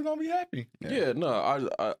niggas is gonna be happy. Yeah, no,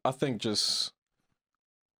 I think just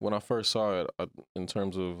when I first saw it, in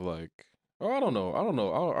terms of like, I don't know. I don't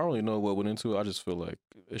really know what went into it. I just feel like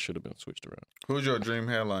it should have been switched around. Who's your dream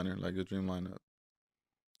headliner? Like your dream lineup?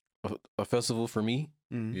 A festival for me?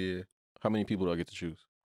 Mm-hmm. Yeah. How many people do I get to choose?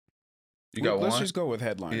 You got Let's one? just go with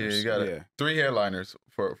headliners. Yeah, you got 3 headliners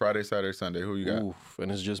for Friday, Saturday, Sunday. Who you got? Oof, and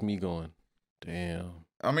it's just me going. Damn.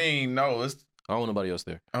 I mean, no, it's... I don't want nobody else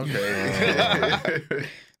there. Okay.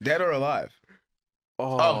 Dead or alive?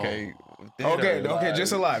 Oh. Okay. Okay.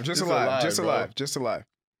 Just alive. Just alive. Just alive.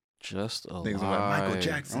 Things like Michael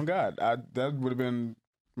Jackson. Oh God, that would have been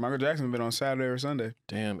Michael Jackson would have been on Saturday or Sunday.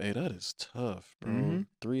 Damn, hey, that is tough, bro. Mm-hmm.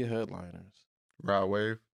 3 headliners. Rod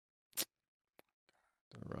Wave. The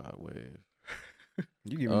Rod Wave.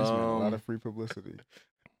 You giving this man a lot of free publicity.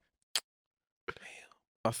 Damn.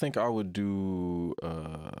 I think I would do.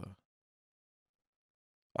 I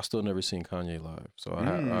still never seen Kanye live, so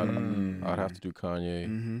I'd have to do Kanye.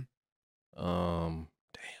 Mm-hmm. Damn,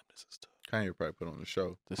 this is tough. Kanye probably put on the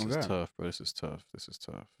show. This is tough, bro. This is tough. Yeah. This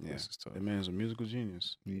is tough. That man's a musical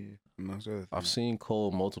genius. Yeah. Amongst other things. I've seen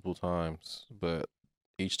Cole multiple times, but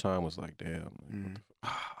each time was like, damn. Like,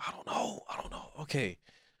 I don't know. Okay.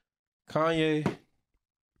 Kanye,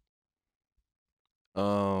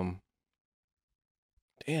 Damn,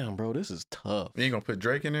 bro, this is tough. You ain't gonna put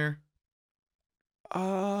Drake in there?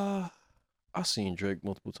 I've seen Drake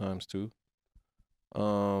multiple times too.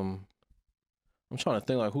 I'm trying to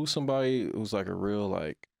think like who's somebody who's like a real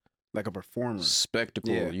like a performer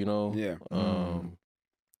spectacle, Yeah. you know? Yeah.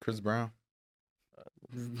 Chris Brown,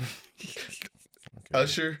 Okay.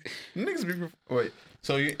 Usher. Niggas be wait.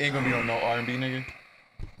 So you ain't gonna be on no R&B, nigga?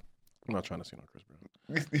 I'm not trying to see no Chris Brown.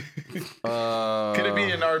 Could it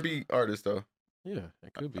be an R&B artist though? Yeah,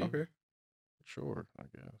 it could be. Okay. Sure, I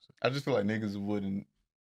guess. I just feel like niggas wouldn't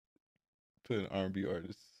put an R&B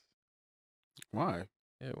artist. Why?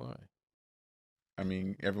 Yeah, why? I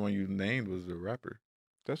mean, everyone you named was a rapper.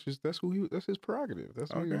 That's his prerogative.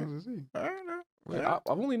 That's what he Okay. wants to see. I don't know. Like, I've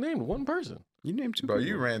only named one person. You named 2 Bro, people.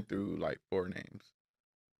 you ran through like 4 names.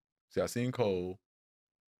 See, I seen Cole.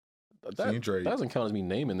 That Seen Drake. doesn't count as me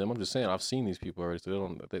naming them. I'm just saying I've seen these people already,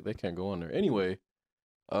 so they can't go on there. Anyway,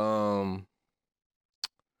 I'll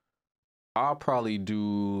probably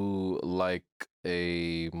do like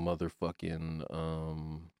a motherfucking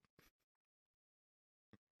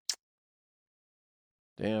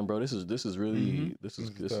Damn, bro, this is really this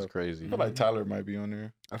is tough. crazy. I feel like Tyler might be on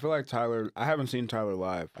there. I feel like Tyler. I haven't seen Tyler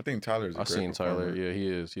live. I think Tyler's. I've seen Tyler. Yeah, he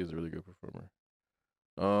is. He is a really good performer.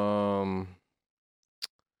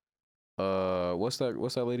 What's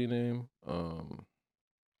that lady name?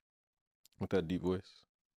 With that deep voice.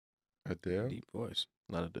 Adele. Deep voice.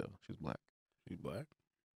 Not Adele. She's black. She's black.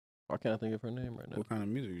 Why can't I think of her name right now? What kind of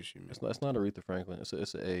music is she making? It's not Aretha Franklin. It's a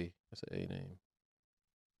A. It's an A name.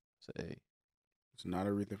 It's an A. It's not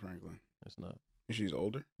Aretha Franklin. It's not. She's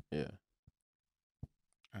older. Yeah.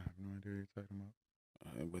 I have no idea what you're talking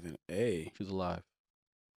about. With an A. She's alive.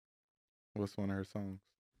 What's one of her songs?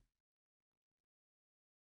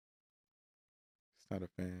 It's not a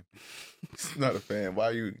fan. It's not a fan.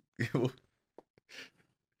 Why you? Who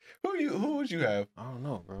would you have? I don't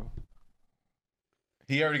know, bro.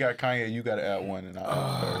 He already got Kanye. You got to add one, and I'll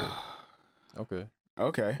add Okay.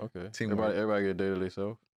 Okay. Okay. Teamwork. Everybody get a day to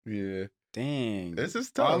themselves. third. Yeah. Dang. This is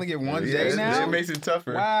tough. I only get one Yeah, day now? It makes it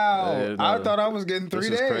tougher. Wow. Yeah, I no, thought I was getting 3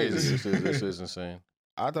 This days. is crazy. This is insane.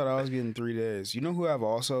 I thought I was getting 3 days. You know who I've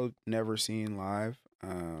also never seen live?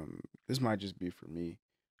 This might just be for me.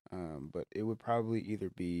 But it would probably either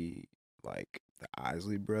be like the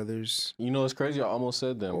Isley Brothers You know, it's crazy. I almost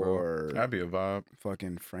said them, bro. or That'd be a vibe.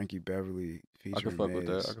 fucking Frankie Beverly I featuring could fuck with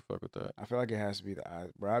Maze. that. I could fuck with that. I feel like it has to be the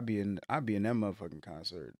Isley. Bro, I'd be in that motherfucking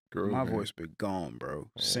concert. Groove, my man. voice be gone, bro.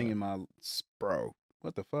 Yeah. Singing bro.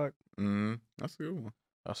 What the fuck? That's a good one.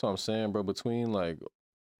 That's what I'm saying, bro. Between like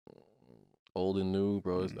old and new,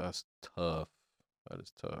 bro, that's tough. That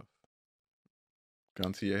is tough.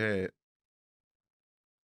 Gun to your head.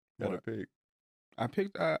 Gotta What? pick. I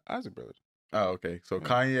picked Isley Brothers. Oh, okay. So Yeah.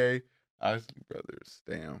 Kanye, Isley Brothers.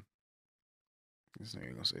 Damn. This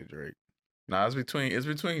nigga gonna say Drake. Nah, it's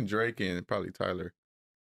between Drake and probably Tyler.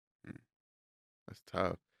 Mm. That's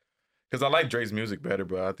tough. Because I like Drake's music better,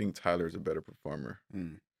 but I think Tyler's a better performer.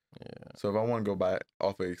 Mm. Yeah. So if I want to go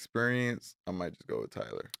off of experience, I might just go with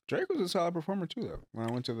Tyler. Drake was a solid performer too, though. When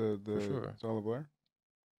I went to the For sure. Solar Blair,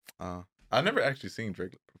 I never actually seen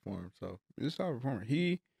Drake perform, so he's a solid performer.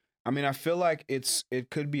 I feel like it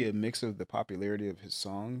could be a mix of the popularity of his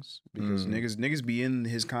songs because niggas be in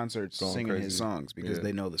his concerts Going singing his crazy. songs because Yeah.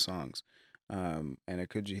 they know the songs, and it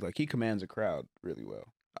could just like he commands a crowd really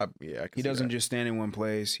well. I can He see doesn't that. just stand in one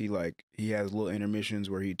place. He has little intermissions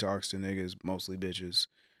where he talks to niggas, mostly bitches.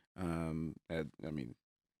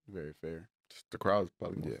 Very fair. The crowd's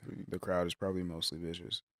probably Yeah, mostly. the crowd is probably mostly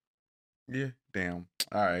bitches. Yeah, damn.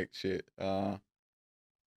 All right, shit.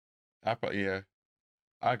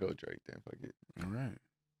 I go Drake then. Fuck it. All right.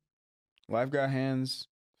 Life Got Hands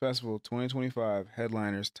Festival 2025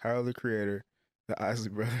 headliners: Tyler the Creator, the Isley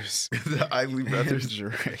Brothers, The Isley Brothers.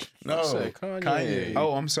 Drake. No, Said Kanye. Kanye.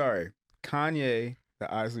 Oh, I'm sorry. Kanye,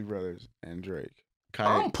 the Isley Brothers, and Drake.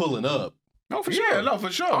 Kanye. I'm pulling up. No, for Yeah, sure. no,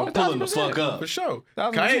 for sure. I'm pulling the 1000%. fuck up. For sure.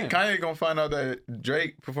 1000%. Kanye gonna find out that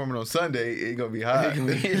Drake performing on Sunday. It gonna be hot.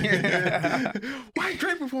 Why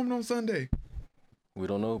Drake performing on Sunday? We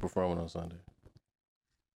don't know who performing on Sunday.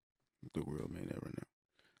 The world may never know.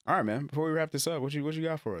 All right, man. Before we wrap this up, what you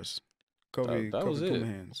got for us? Kofi, That was Kofi it.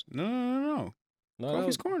 PumaHands. No. No,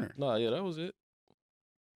 Kofi's Corner. Nah, yeah, that was it.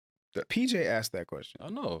 PJ asked that question. I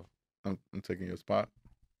know. I'm taking your spot.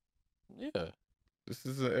 Yeah. This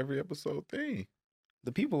is a every episode thing.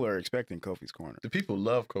 The people are expecting Kofi's Corner. The people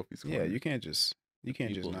love Kofi's Corner. Yeah, you can't just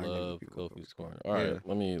People not give love people Kofi's Corner. All right, Yeah.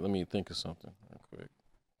 let me think of something real quick.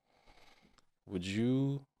 Would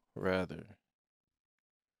you rather?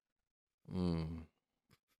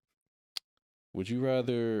 Would you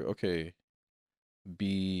rather? Okay.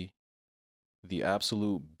 be the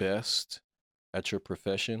absolute best at your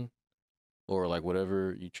profession or like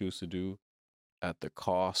whatever you choose to do at the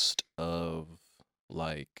cost of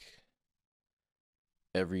like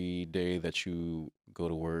every day that you go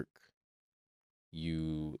to work,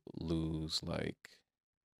 you lose like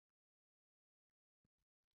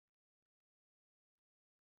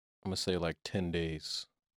I'm gonna say like 10 days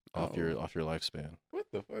off your lifespan. What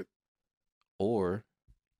the fuck? Or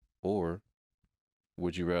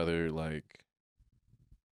would you rather like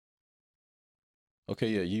okay,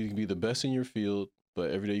 yeah, you can be the best in your field,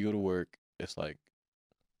 but every day you go to work, it's like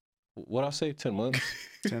what I say, 10 months?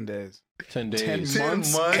 10 days. 10 days. 10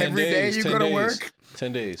 months? 10 Every day you go to work?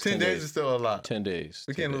 10 days. 10 days is still a lot. 10 days.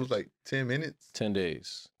 We can't lose like 10 minutes. 10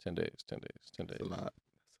 days. 10 days. 10 days. 10 days. That's a lot.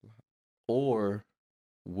 Or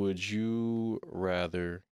would you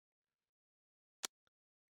rather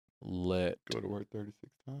let go to work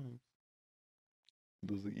 36 times?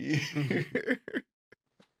 Lose a year.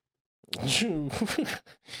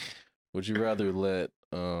 would you rather let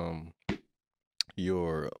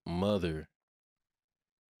your mother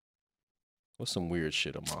what's some weird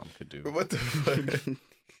shit a mom could do? What the fuck?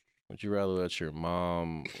 Would you rather let your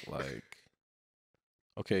mom like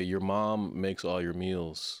okay, your mom makes all your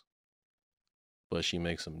meals, but she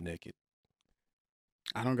makes them naked.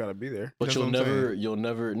 I don't gotta be there. But you'll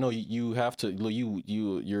never no, you have to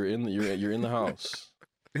you're in the house.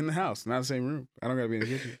 In the house, not the same room. I don't gotta be in the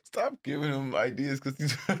kitchen. Stop giving him ideas because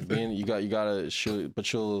he's you gotta show,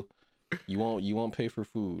 but you won't pay for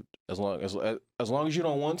food as long as you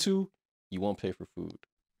don't want to, you won't pay for food.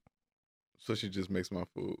 So she just makes my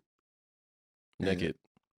food naked.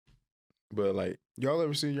 But like, y'all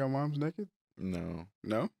ever seen your moms naked? No.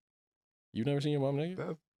 You've never seen your mom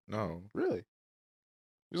naked? No. Really? It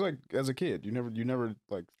was like as a kid. You never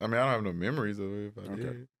like. I mean, I don't have no memories of it. If I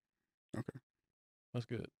did. Okay. That's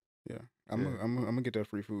good. Yeah, I'm gonna get that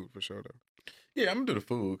free food for sure though. Yeah, I'm gonna do the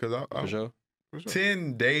food because for sure.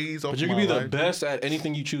 10 days. But you can be the best at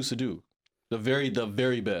anything you choose to do. The very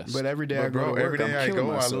best. But every day I go to work, every day I go,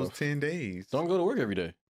 myself. I lose 10 days. Don't go to work every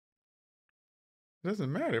day. It doesn't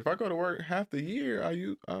matter. If I go to work half the year,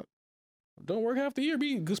 don't work half the year.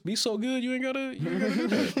 Be so good. You ain't gotta do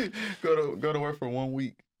that. go to work for 1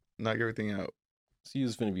 week. Knock everything out. So you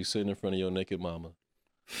just finna be sitting in front of your naked mama.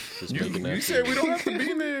 You said we don't have to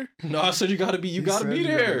be there. No, I said you gotta be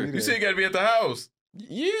there. You said you gotta be at the house.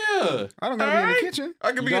 Yeah. I don't gotta be in the kitchen.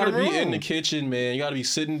 I can be in the room. You gotta be in the kitchen, man. You gotta be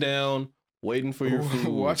sitting down, waiting for your food.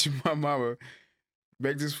 Watching my mama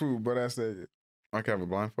make this food, but I said I can have a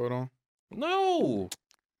blindfold on? No.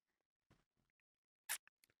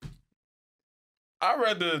 I'd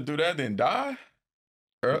rather do that than die.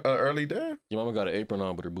 Early death. Your mama got an apron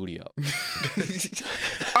on, but her booty out.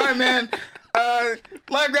 All right, man.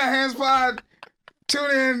 Life Got Hands Pod.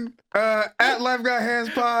 Tune in at Life Got Hands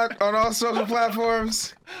Pod on all social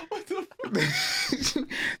platforms. What the fuck?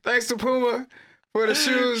 Thanks to Puma for the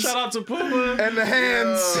shoes. Shout out to Puma and the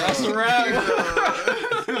hands. That's a wrap.